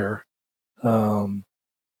black hair.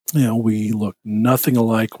 We looked nothing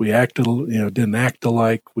alike. We acted, didn't act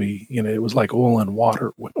alike. It was like oil and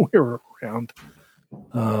water when we were around.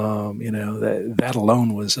 That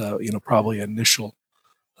alone was, probably an initial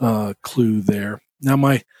clue there. Now,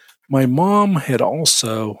 my mom had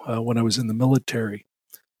also, when I was in the military,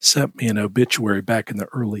 sent me an obituary back in the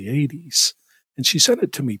early 80s. And she sent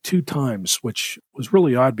it to me 2 times, which was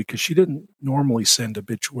really odd because she didn't normally send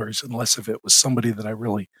obituaries unless if it was somebody that I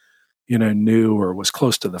really knew or was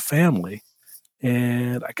close to the family.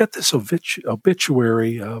 And I got this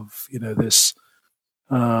obituary of, this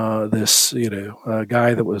guy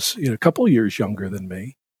that was, a couple of years younger than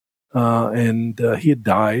me. And he had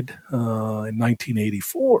died in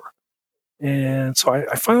 1984. And so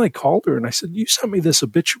I finally called her and I said, "You sent me this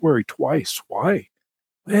obituary twice. Why?"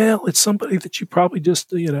 "Well, it's somebody that you probably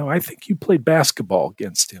just, I think you played basketball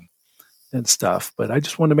against him and stuff, but I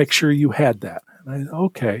just wanted to make sure you had that." And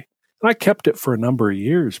okay. And I kept it for a number of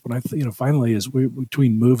years, but finally, as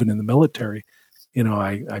between moving in the military,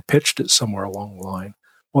 I pitched it somewhere along the line.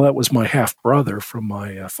 Well, that was my half brother from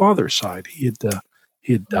my father's side. He had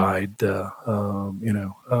died,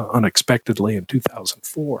 unexpectedly in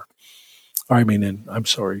 2004. I'm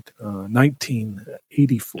sorry,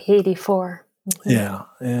 1984. 84. Mm-hmm. Yeah,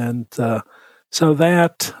 and so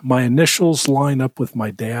that my initials line up with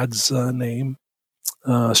my dad's name.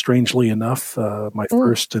 Strangely enough, my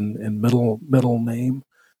first and middle name.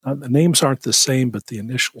 The names aren't the same, but the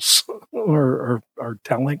initials are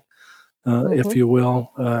telling, if you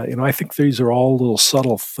will. I think these are all little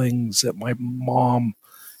subtle things that my mom,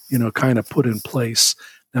 kind of put in place.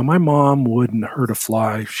 Now, my mom wouldn't hurt a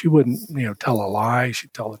fly. She wouldn't, tell a lie.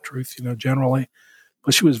 She'd tell the truth, generally.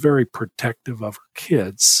 But she was very protective of her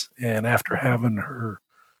kids. And after having her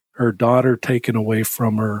daughter taken away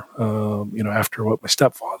from her, after what my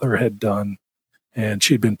stepfather had done, and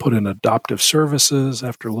she'd been put in adoptive services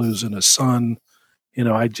after losing a son.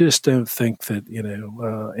 I just don't think that,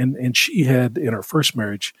 and she had, in her first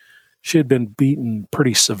marriage, she had been beaten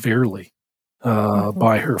pretty severely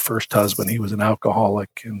by her first husband. He was an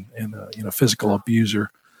alcoholic and a physical abuser.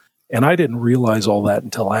 And I didn't realize all that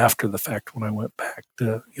until after the fact when I went back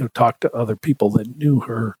to, talk to other people that knew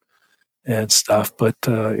her and stuff. But,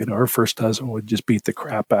 her first husband would just beat the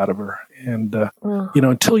crap out of her. And,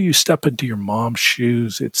 until you step into your mom's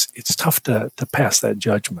shoes, it's tough to pass that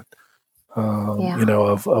judgment,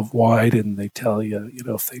 of why didn't they tell you,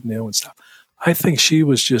 if they knew and stuff. I think she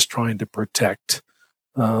was just trying to protect,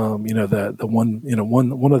 the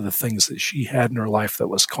one of the things that she had in her life that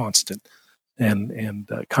was constant and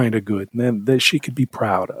kind of good, and then that she could be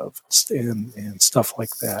proud of and stuff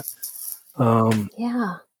like that.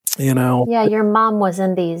 Your mom was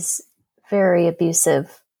in these very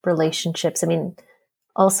abusive relationships.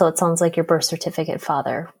 Also, it sounds like your birth certificate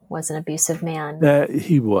father was an abusive man.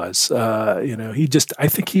 He was, I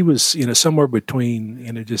think he was, somewhere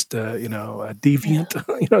between, just, a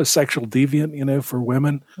deviant, sexual deviant, for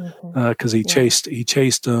women, because he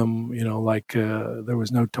chased them, like there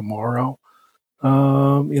was no tomorrow.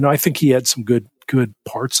 I think he had some good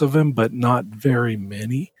parts of him, but not very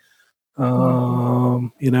many.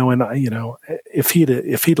 And if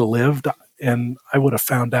he'd lived, and I would have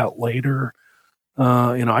found out later,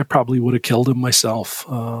 I probably would have killed him myself.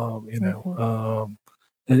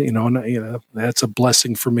 That's a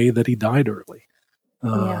blessing for me that he died early,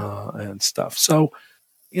 and stuff. So,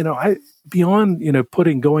 I beyond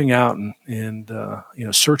going out and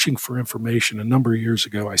searching for information. A number of years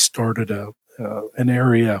ago, I started an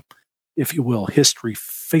area, if you will, history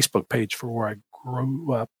Facebook page for where I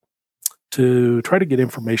grew up, to try to get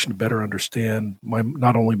information to better understand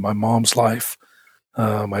not only my mom's life,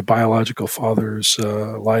 my biological father's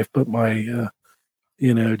life, but my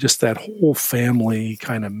just that whole family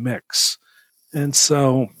kind of mix. And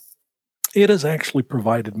so it has actually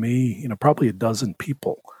provided me, probably a dozen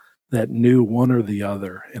people that knew one or the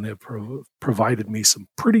other, and it provided me some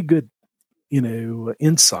pretty good,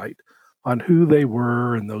 insight on who they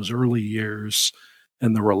were in those early years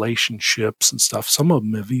and the relationships and stuff. Some of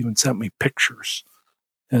them have even sent me pictures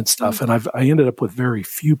and stuff, and I ended up with very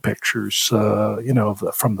few pictures,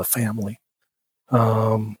 from the family.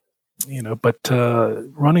 But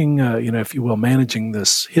running, if you will, managing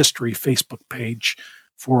this history Facebook page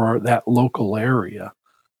for that local area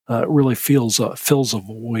really fills a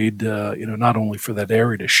void, not only for that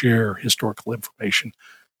area to share historical information,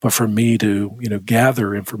 but for me to,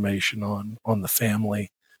 gather information on the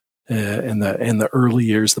family in the early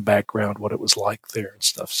years, the background, what it was like there and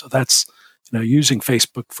stuff. So that's, using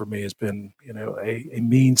Facebook for me has been, a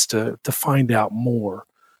means to find out more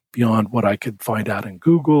beyond what I could find out in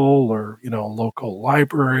Google or, a local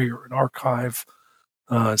library or an archive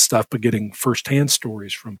and stuff, but getting firsthand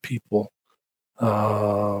stories from people,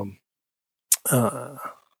 and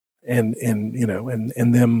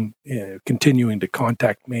them continuing to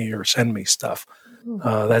contact me or send me stuff.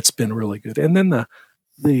 That's been really good. And then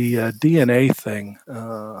the DNA thing,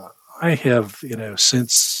 I have,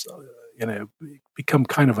 since, become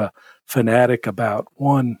kind of a fanatic about,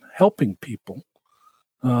 one, helping people,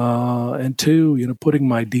 and two, putting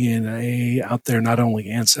my DNA out there, not only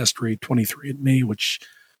Ancestry, 23andMe, which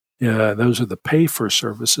those are the pay for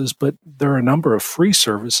services, but there are a number of free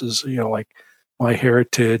services, like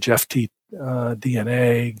MyHeritage, FT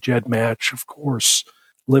GEDmatch, of course,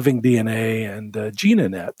 Living DNA, and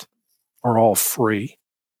GeneNet are all free.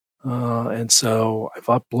 And so I've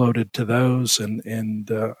uploaded to those,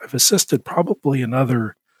 and I've assisted probably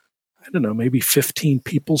another, I don't know, maybe 15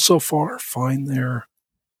 people so far find their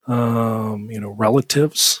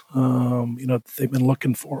relatives, that they've been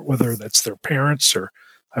looking for, whether that's their parents, or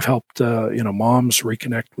I've helped, moms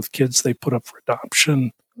reconnect with kids they put up for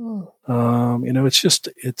adoption. I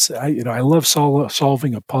love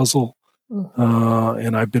solving a puzzle.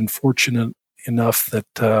 And I've been fortunate enough that,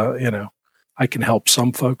 I can help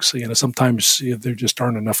some folks. Sometimes there just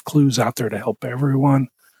aren't enough clues out there to help everyone,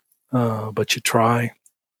 but you try.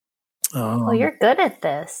 Well, you're good at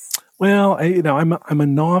this. Well, I'm a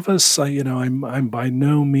novice. I'm by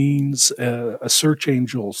no means a search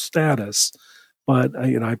angel status, but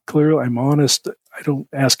I'm honest. I don't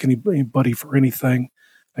ask anybody for anything.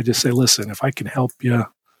 I just say, listen, if I can help you,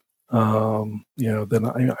 then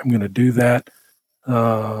I'm going to do that.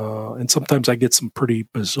 And sometimes I get some pretty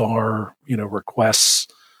bizarre, requests.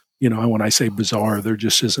 When I say bizarre, there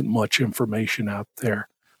just isn't much information out there.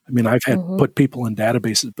 I mean, I've had put people in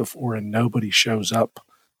databases before, and nobody shows up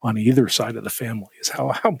on either side of the family. Is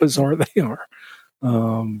how bizarre they are.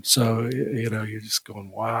 So you're just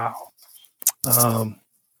going, wow. I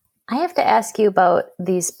have to ask you about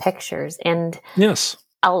these pictures, and yes,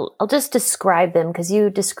 I'll just describe them, because you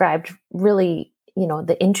described really,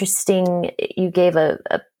 the interesting. You gave a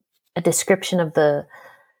description of the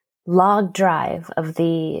log drive of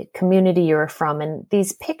the community you were from, and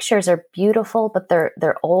these pictures are beautiful, but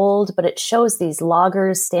they're old. But it shows these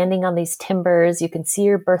loggers standing on these timbers. You can see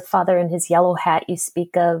your birth father in his yellow hat you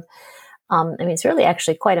speak of. It's really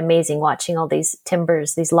actually quite amazing watching all these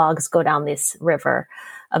timbers, these logs go down this river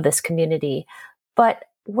of this community. But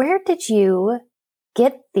where did you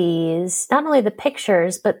get these, not only the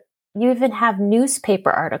pictures, but you even have newspaper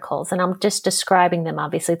articles, and I'm just describing them.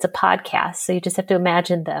 Obviously, it's a podcast, so you just have to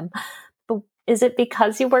imagine them. But is it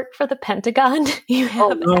because you work for the Pentagon?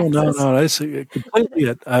 No. That's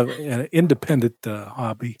completely an independent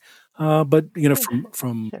hobby. But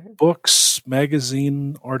from books,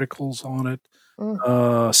 magazine articles on it,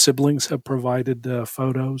 siblings have provided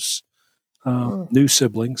photos. New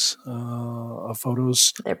siblings,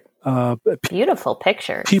 photos. They're beautiful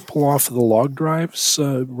pictures. People off of the log drives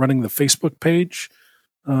running the Facebook page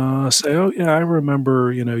say, "Oh yeah, I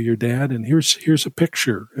remember your dad, and here's a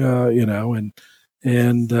picture."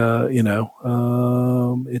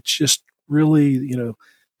 It's just really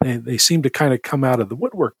they seem to kind of come out of the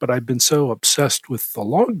woodwork. But I've been so obsessed with the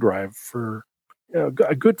log drive for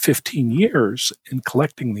a good 15 years in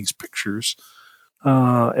collecting these pictures.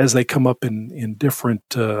 As they come up in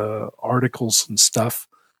different articles and stuff.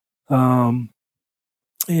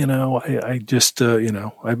 I just,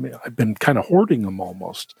 I've been kind of hoarding them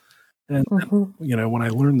almost. And, when I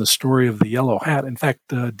learned the story of the yellow hat, in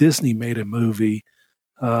fact, Disney made a movie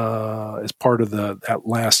as part of that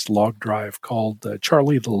last log drive called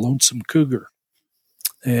Charlie the Lonesome Cougar.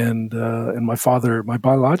 And my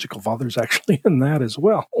biological father is actually in that as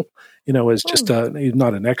well. As just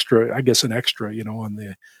not an extra, I guess an extra, I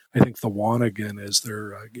think the Wanagan as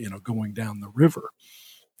they're, going down the river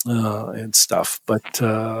and stuff. But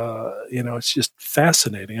it's just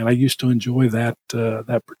fascinating, and I used to enjoy that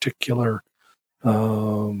particular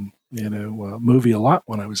movie a lot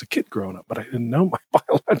when I was a kid growing up. But I didn't know my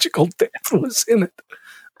biological dad was in it.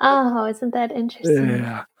 Oh, isn't that interesting?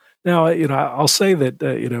 Yeah. Now, I'll say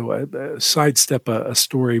that, sidestep a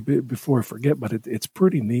story before I forget, but it's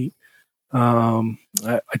pretty neat. I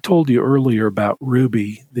told you earlier about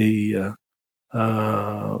Ruby, the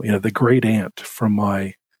great aunt from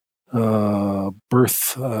my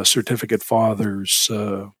birth certificate father's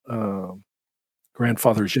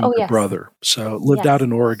grandfather's younger brother. So lived out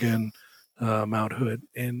in Oregon, Mount Hood,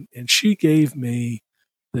 and she gave me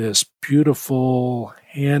this beautiful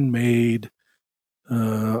handmade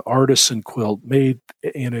artisan quilt made.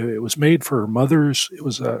 It was made for her mother's. It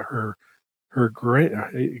was her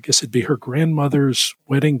I guess it'd be her grandmother's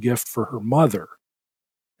wedding gift for her mother,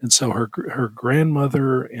 and so her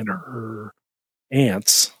grandmother and her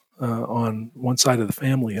aunts on one side of the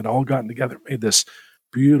family had all gotten together, made this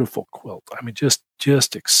beautiful quilt. I mean, just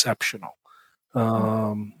exceptional.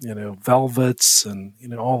 Velvets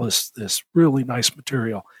and all this really nice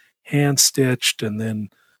material, hand stitched, and then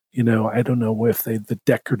I don't know if the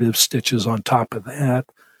decorative stitches on top of that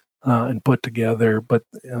and put together, but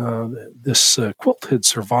this quilt had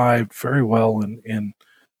survived very well in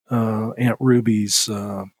Aunt Ruby's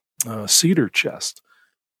cedar chest.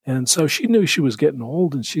 And so she knew she was getting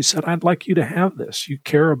old, and she said, "I'd like you to have this. You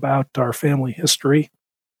care about our family history."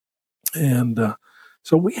 And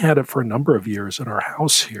so we had it for a number of years at our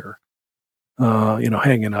house here,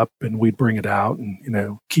 hanging up, and we'd bring it out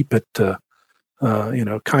and, keep it,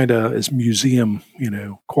 kind of as museum,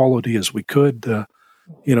 quality as we could,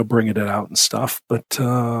 bring it out and stuff. But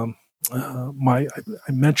I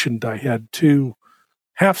mentioned I had two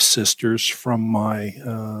half sisters from my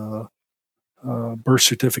birth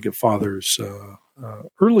certificate father's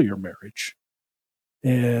earlier marriage.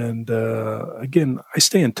 And again, I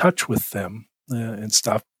stay in touch with them and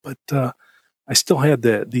stuff, but I still had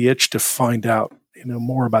the itch to find out,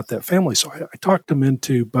 more about that family. So I talked them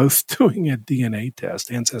into both doing a DNA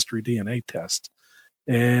test, ancestry DNA test,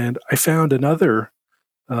 and I found another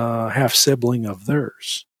half sibling of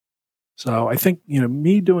theirs. So I think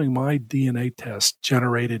me doing my DNA test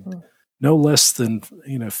generated no less than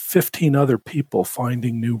 15 other people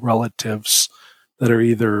finding new relatives that are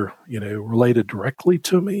either related directly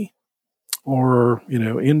to me or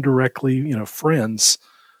indirectly friends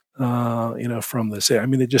from this. I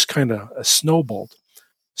mean, it just kind of snowballed.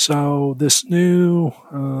 So this new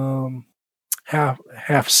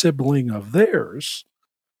half sibling of theirs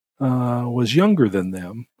was younger than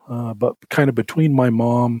them, but kind of between my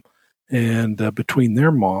mom and between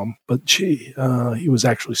their mom. But he was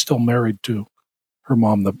actually still married to her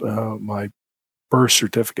mom, my birth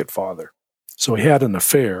certificate father. So he had an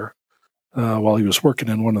affair while he was working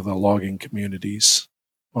in one of the logging communities.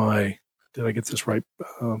 Did I get this right?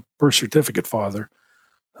 Birth certificate father,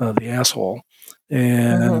 the asshole,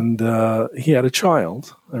 and he had a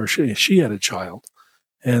child, or she had a child.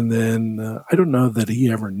 And then I don't know that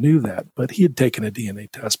he ever knew that, but he had taken a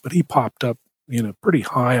DNA test, but he popped up, pretty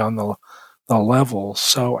high on the level.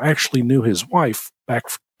 So I actually knew his wife back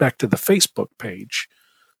to the Facebook page,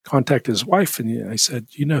 contacted his wife, and I said,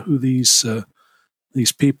 "You know who these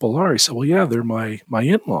people are?" He said, "Well, yeah, they're my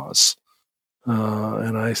in-laws."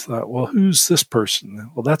 And I thought, "Well, who's this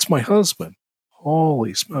person?" "Well, that's my husband."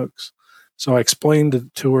 Holy smokes. So I explained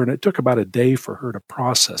it to her, and it took about a day for her to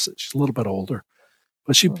process it. She's a little bit older,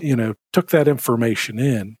 but she, took that information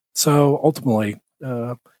in. So ultimately,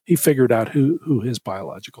 he figured out who his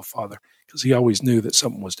biological father, because he always knew that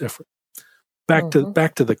something was different. Back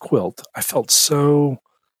to the quilt. I felt so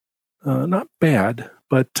not bad,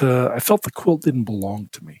 but I felt the quilt didn't belong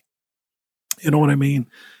to me. You know what I mean?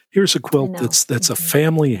 Here's a quilt that's a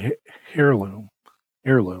family heirloom,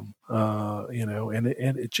 and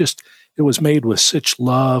it was made with such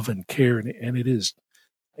love and care, and it is,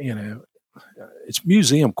 it's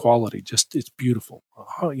museum quality. Just it's beautiful.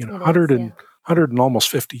 100 and almost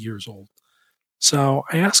 50 years old. So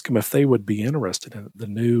I asked him if they would be interested in the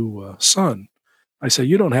new son. I said,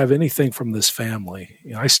 "You don't have anything from this family.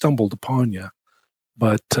 I stumbled upon you,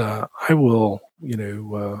 but I will,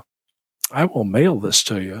 I will mail this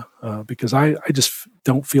to you because I just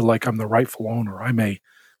don't feel like I'm the rightful owner. I'm a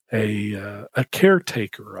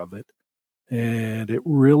caretaker of it, and it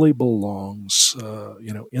really belongs,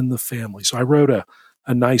 in the family. So I wrote a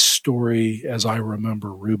nice story, as I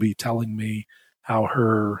remember Ruby telling me how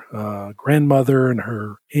her grandmother and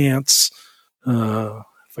her aunts, if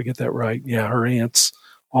I get that right, yeah, her aunts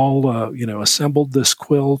all, assembled this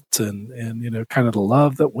quilt and kind of the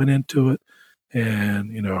love that went into it.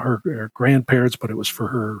 And, her grandparents, but it was for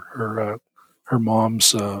her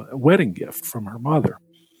mom's wedding gift from her mother.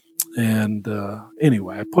 And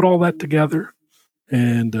anyway, I put all that together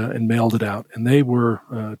and mailed it out, and they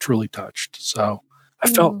were truly touched. So I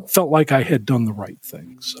felt like I had done the right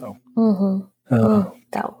thing. So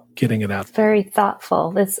getting it out, very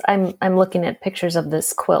thoughtful. I'm looking at pictures of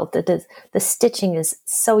this quilt. The stitching is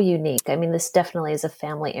so unique. I mean, this definitely is a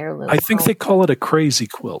family heirloom. I think they call it a crazy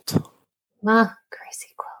quilt.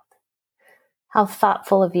 Crazy quilt. How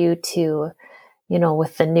thoughtful of you to,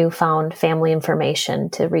 with the newfound family information,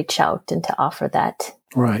 to reach out and to offer that.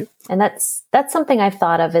 Right. And that's something I've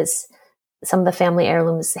thought of as some of the family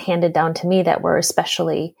heirlooms handed down to me that were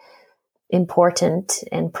especially important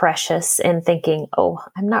and precious, and thinking, oh,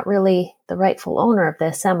 I'm not really the rightful owner of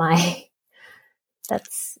this, am I?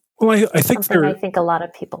 That's I think I think a lot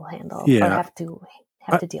of people handle or have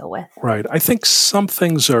to deal with. Right. I think some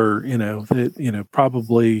things are, that,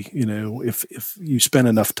 probably, if you spend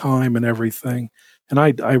enough time and everything, and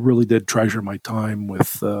I really did treasure my time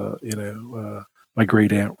with, my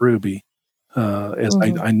great aunt Ruby, as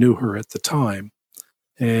I knew her at the time.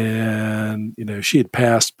 And, she had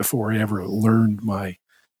passed before I ever learned my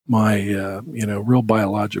real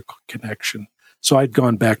biological connection. So I'd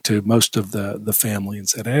gone back to most of the family and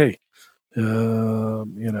said, hey,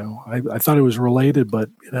 I thought it was related, but,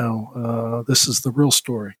 this is the real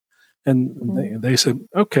story. And they said,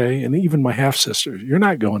 okay. And even my half sister, you're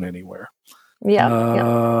not going anywhere.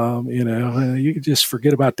 Yeah. You can just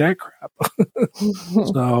forget about that crap.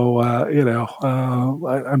 So,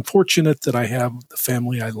 I'm fortunate that I have the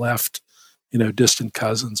family I left, distant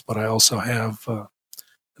cousins, but I also have, and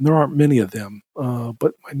there aren't many of them,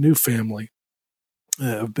 but my new family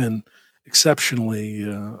have been exceptionally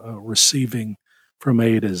receiving from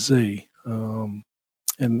A to Z. And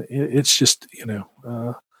it's just,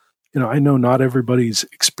 I know not everybody's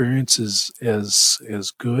experience is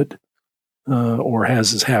as good. Or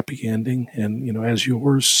has his happy ending, and as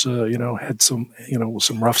yours, had some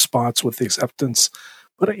rough spots with the acceptance,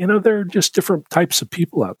 but there are just different types of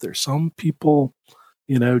people out there. Some people,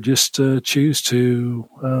 just choose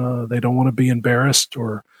to they don't want to be embarrassed,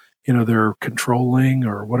 or they're controlling,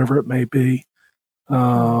 or whatever it may be.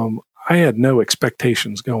 I had no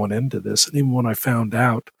expectations going into this, and even when I found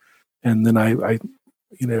out, and then I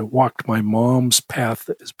walked my mom's path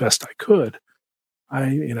as best I could.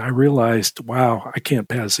 I realized, wow, I can't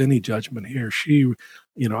pass any judgment here. She,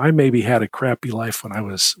 I maybe had a crappy life when I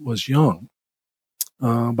was young,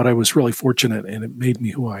 but I was really fortunate, and it made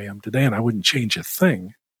me who I am today, and I wouldn't change a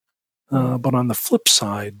thing. But on the flip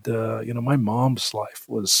side, my mom's life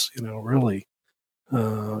was, really,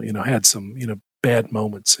 had some, bad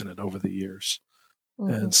moments in it over the years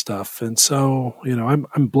and stuff. And so,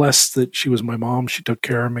 I'm blessed that she was my mom. She took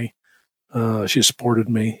care of me. She supported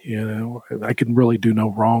me, I can really do no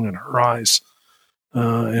wrong in her eyes.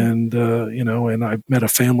 And I've met a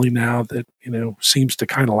family now that, seems to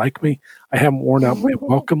kind of like me. I haven't worn out my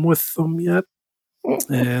welcome with them yet.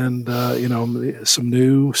 And, some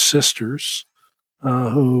new sisters,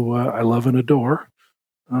 who I love and adore.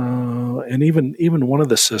 And even one of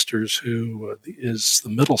the sisters who is the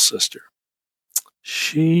middle sister,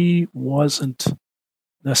 she wasn't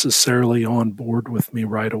necessarily on board with me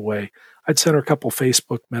right away. I'd sent her a couple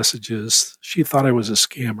Facebook messages. She thought I was a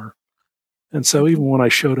scammer. And so even when I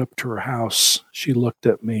showed up to her house, she looked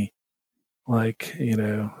at me like,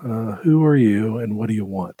 who are you and what do you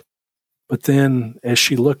want? But then as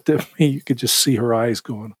she looked at me, you could just see her eyes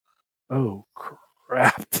going, oh,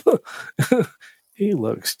 crap. He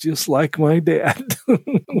looks just like my dad.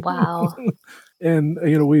 Wow. And,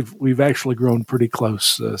 we've actually grown pretty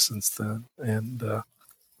close since then. And,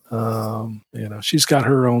 she's got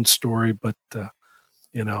her own story, but,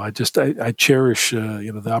 I cherish,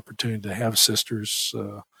 the opportunity to have sisters,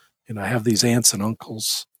 have these aunts and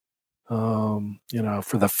uncles,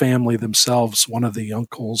 for the family themselves. One of the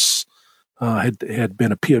uncles, had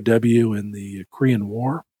been a POW in the Korean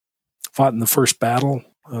War, fought in the first battle,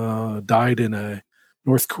 died in a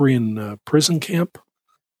North Korean prison camp,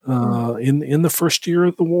 in the first year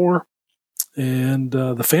of the war. And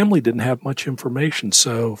the family didn't have much information.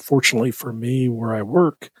 So fortunately for me, where I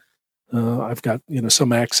work, I've got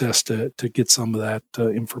some access to get some of that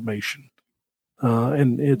information.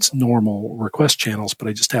 And it's normal request channels, but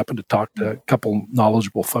I just happened to talk to a couple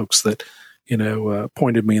knowledgeable folks that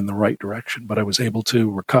pointed me in the right direction. But I was able to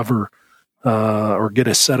recover or get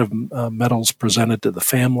a set of medals presented to the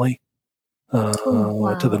family,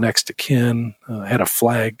 to the next of kin. Had a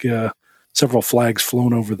flag, several flags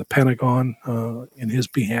flown over the Pentagon in his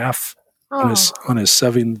behalf on his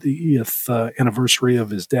 70th anniversary of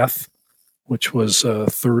his death, which was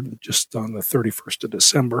just on the 31st of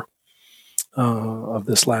December of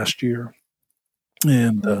this last year,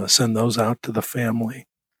 and send those out to the family.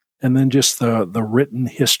 And then just the written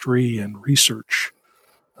history and research.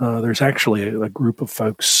 There's actually a group of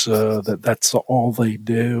folks that's all they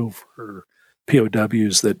do for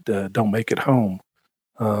POWs that don't make it home.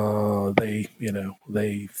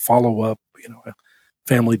 They follow up.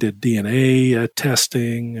 Family did DNA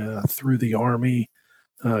testing through the Army,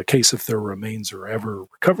 in case if their remains are ever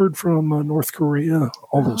recovered from North Korea,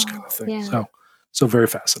 all those kind of things. Yeah. So very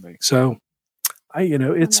fascinating. So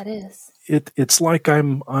it's like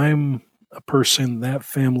I'm a person that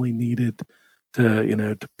family needed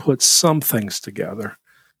to put some things together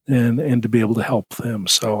and to be able to help them.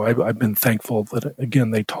 So I've been thankful that,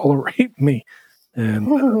 again, they tolerate me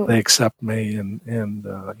and they accept me and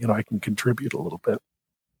I can contribute a little bit.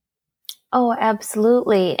 Oh,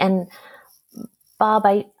 absolutely. And Bob,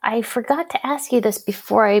 I forgot to ask you this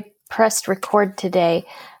before I pressed record today.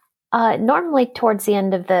 Normally towards the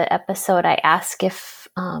end of the episode, I ask if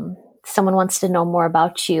someone wants to know more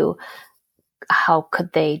about you, how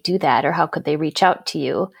could they do that, or how could they reach out to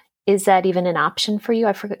you? Is that even an option for you?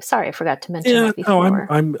 I forgot to mention that before.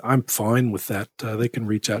 No, I'm fine with that. They can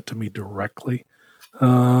reach out to me directly,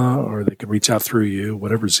 or they can reach out through you,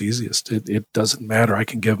 whatever's easiest. It doesn't matter. I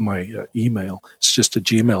can give my email. It's just a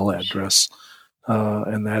Gmail address,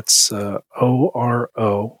 and that's OROFINOMANIAC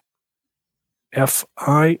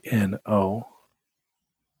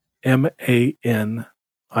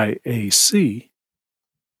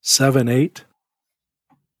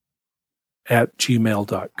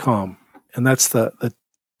 78@gmail.com. And that's the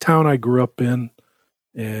town I grew up in,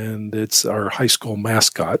 and it's our high school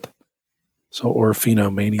mascot. So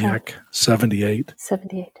Orfinomaniac 78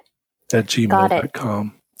 at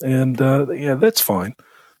gmail.com. And that's fine.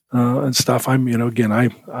 And stuff. I'm, again,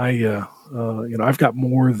 I've got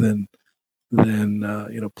more than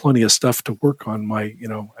plenty of stuff to work on. I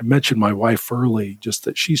mentioned my wife early, just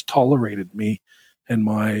that she's tolerated me and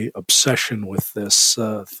my obsession with this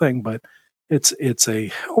thing, but it's a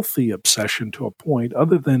healthy obsession to a point,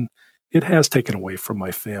 other than it has taken away from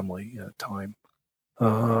my family time.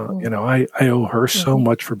 I owe her so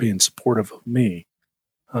much for being supportive of me.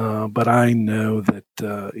 But I know that,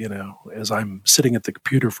 as I'm sitting at the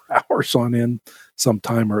computer for hours on end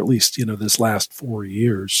sometime, or at least, this last 4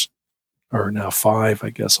 years, or now 5, I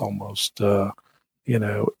guess almost,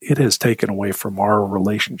 it has taken away from our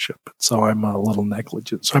relationship. So I'm a little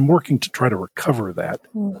negligent. So I'm working to try to recover that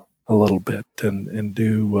a little bit and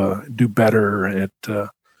do better at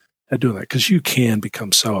doing that. Because you can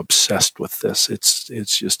become so obsessed with this.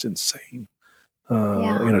 It's just insane.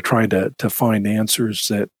 Trying to find answers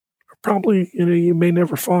that probably, you may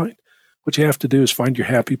never find. What you have to do is find your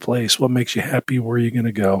happy place. What makes you happy? Where are you going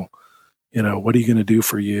to go? What are you going to do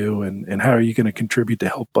for you? And how are you going to contribute to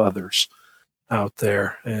help others out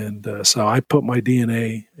there? And so I put my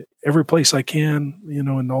DNA every place I can,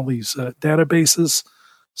 in all these databases,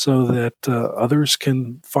 so that others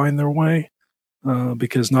can find their way.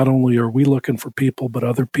 Because not only are we looking for people, but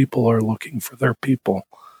other people are looking for their people.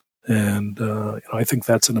 And I think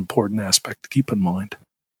that's an important aspect to keep in mind.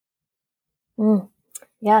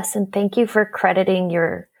 Yes, and thank you for crediting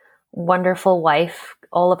your wonderful wife.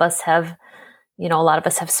 All of us have, a lot of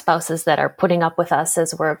us have spouses that are putting up with us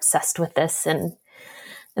as we're obsessed with this. And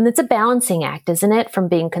it's a balancing act, isn't it? From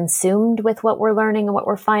being consumed with what we're learning and what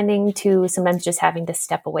we're finding to sometimes just having to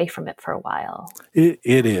step away from it for a while. It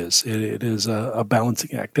is. It is a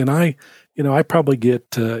balancing act. And I probably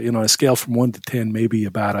get, a scale from 1 to 10, maybe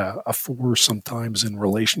about a 4 sometimes in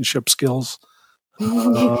relationship skills.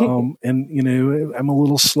 And, I'm a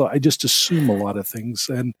little slow. I just assume a lot of things,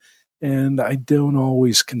 and I don't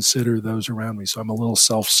always consider those around me. So I'm a little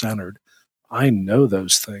self-centered. I know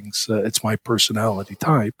those things. It's my personality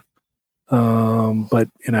type. But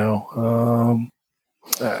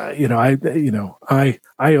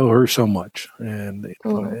I owe her so much, and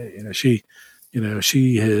she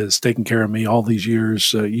has taken care of me all these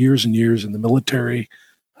years and years in the military.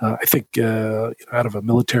 I think out of a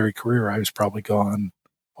military career, I was probably gone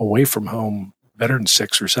away from home better than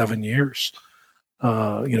 6 or 7 years.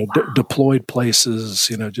 deployed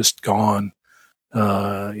places, just gone.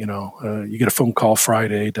 You get a phone call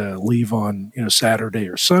Friday to leave on, Saturday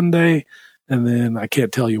or Sunday. And then I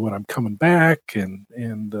can't tell you when I'm coming back and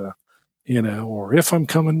or if I'm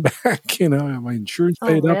coming back, my insurance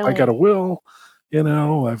paid up, I got a will,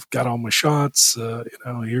 I've got all my shots,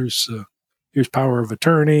 here's power of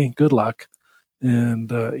attorney, good luck. And,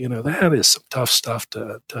 that is some tough stuff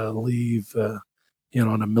to leave,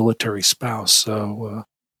 on a military spouse. So,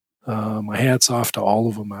 my hat's off to all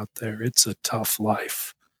of them out there. It's a tough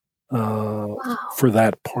life for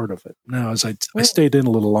that part of it. Now, as I stayed in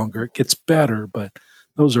a little longer, it gets better, but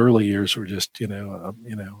those early years were just,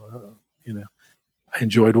 I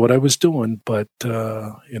enjoyed what I was doing, but,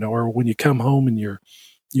 or when you come home and your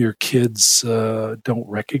kids don't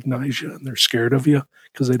recognize you and they're scared of you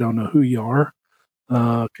because they don't know who you are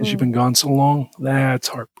because you've been gone so long, that's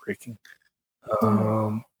heartbreaking.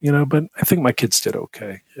 But I think my kids did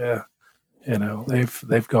okay. Yeah.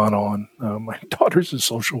 They've gone on. My daughter's a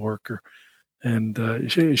social worker, and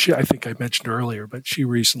she I think I mentioned earlier, but she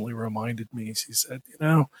recently reminded me, she said,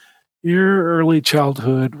 your early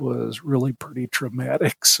childhood was really pretty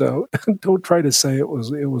traumatic. So don't try to say it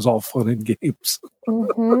was all fun and games.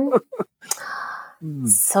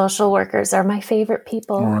 Social workers are my favorite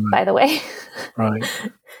people, by the way. Right.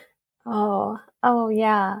 Oh,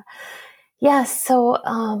 yeah. Yes. So,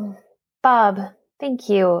 Bob, thank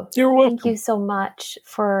you. You're welcome. Thank you so much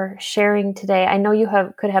for sharing today. I know you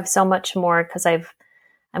could have so much more because I'm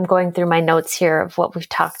going through my notes here of what we've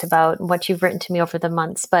talked about and what you've written to me over the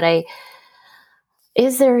months. But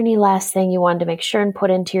is there any last thing you wanted to make sure and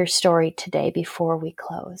put into your story today before we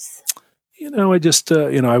close? I just,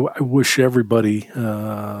 I wish everybody,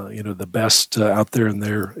 the best out there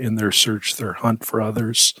in their search, their hunt for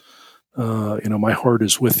others. My heart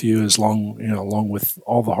is with you along with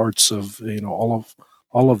all the hearts of,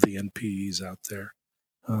 all of the NPEs out there.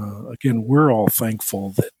 Again, we're all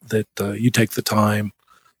thankful that you take the time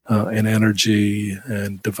and energy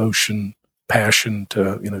and devotion, passion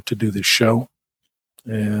to do this show,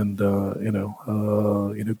 and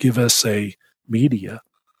give us a media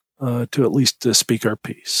to at least speak our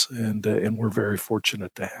piece, and we're very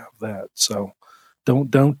fortunate to have that. So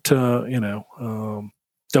don't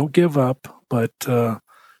give up, but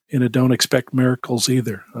don't expect miracles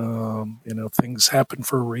either. Things happen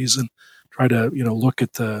for a reason. Try to look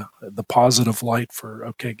at the positive light for,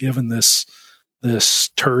 okay, given this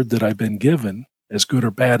turd that I've been given, as good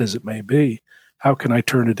or bad as it may be, how can I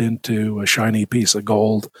turn it into a shiny piece of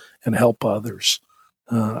gold and help others?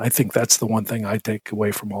 I think that's the one thing I take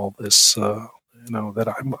away from all this,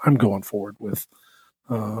 that I'm going forward with,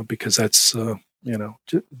 because that's,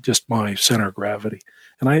 just my center of gravity.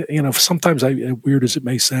 And I, sometimes weird as it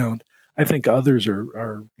may sound, I think others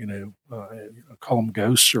are call them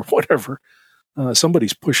ghosts or whatever.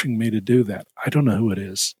 Somebody's pushing me to do that. I don't know who it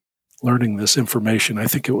is. Learning this information, I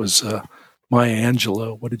think it was Maya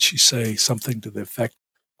Angelou. What did she say? Something to the effect,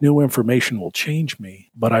 new information will change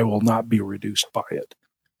me, but I will not be reduced by it.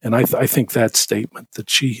 And I think that statement that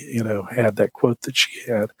she, had, that quote that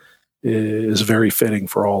she had, is very fitting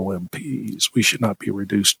for all MPs. We should not be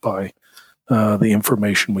reduced by the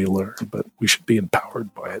information we learn, but we should be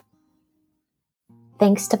empowered by it.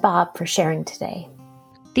 Thanks to Bob for sharing today.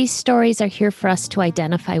 These stories are here for us to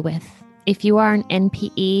identify with. If you are an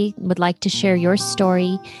NPE and would like to share your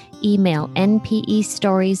story, email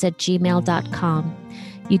npestories@gmail.com.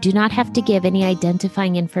 You do not have to give any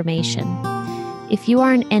identifying information. If you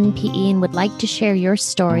are an NPE and would like to share your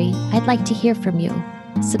story, I'd like to hear from you.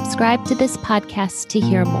 Subscribe to this podcast to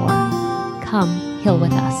hear more. Come heal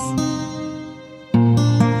with us.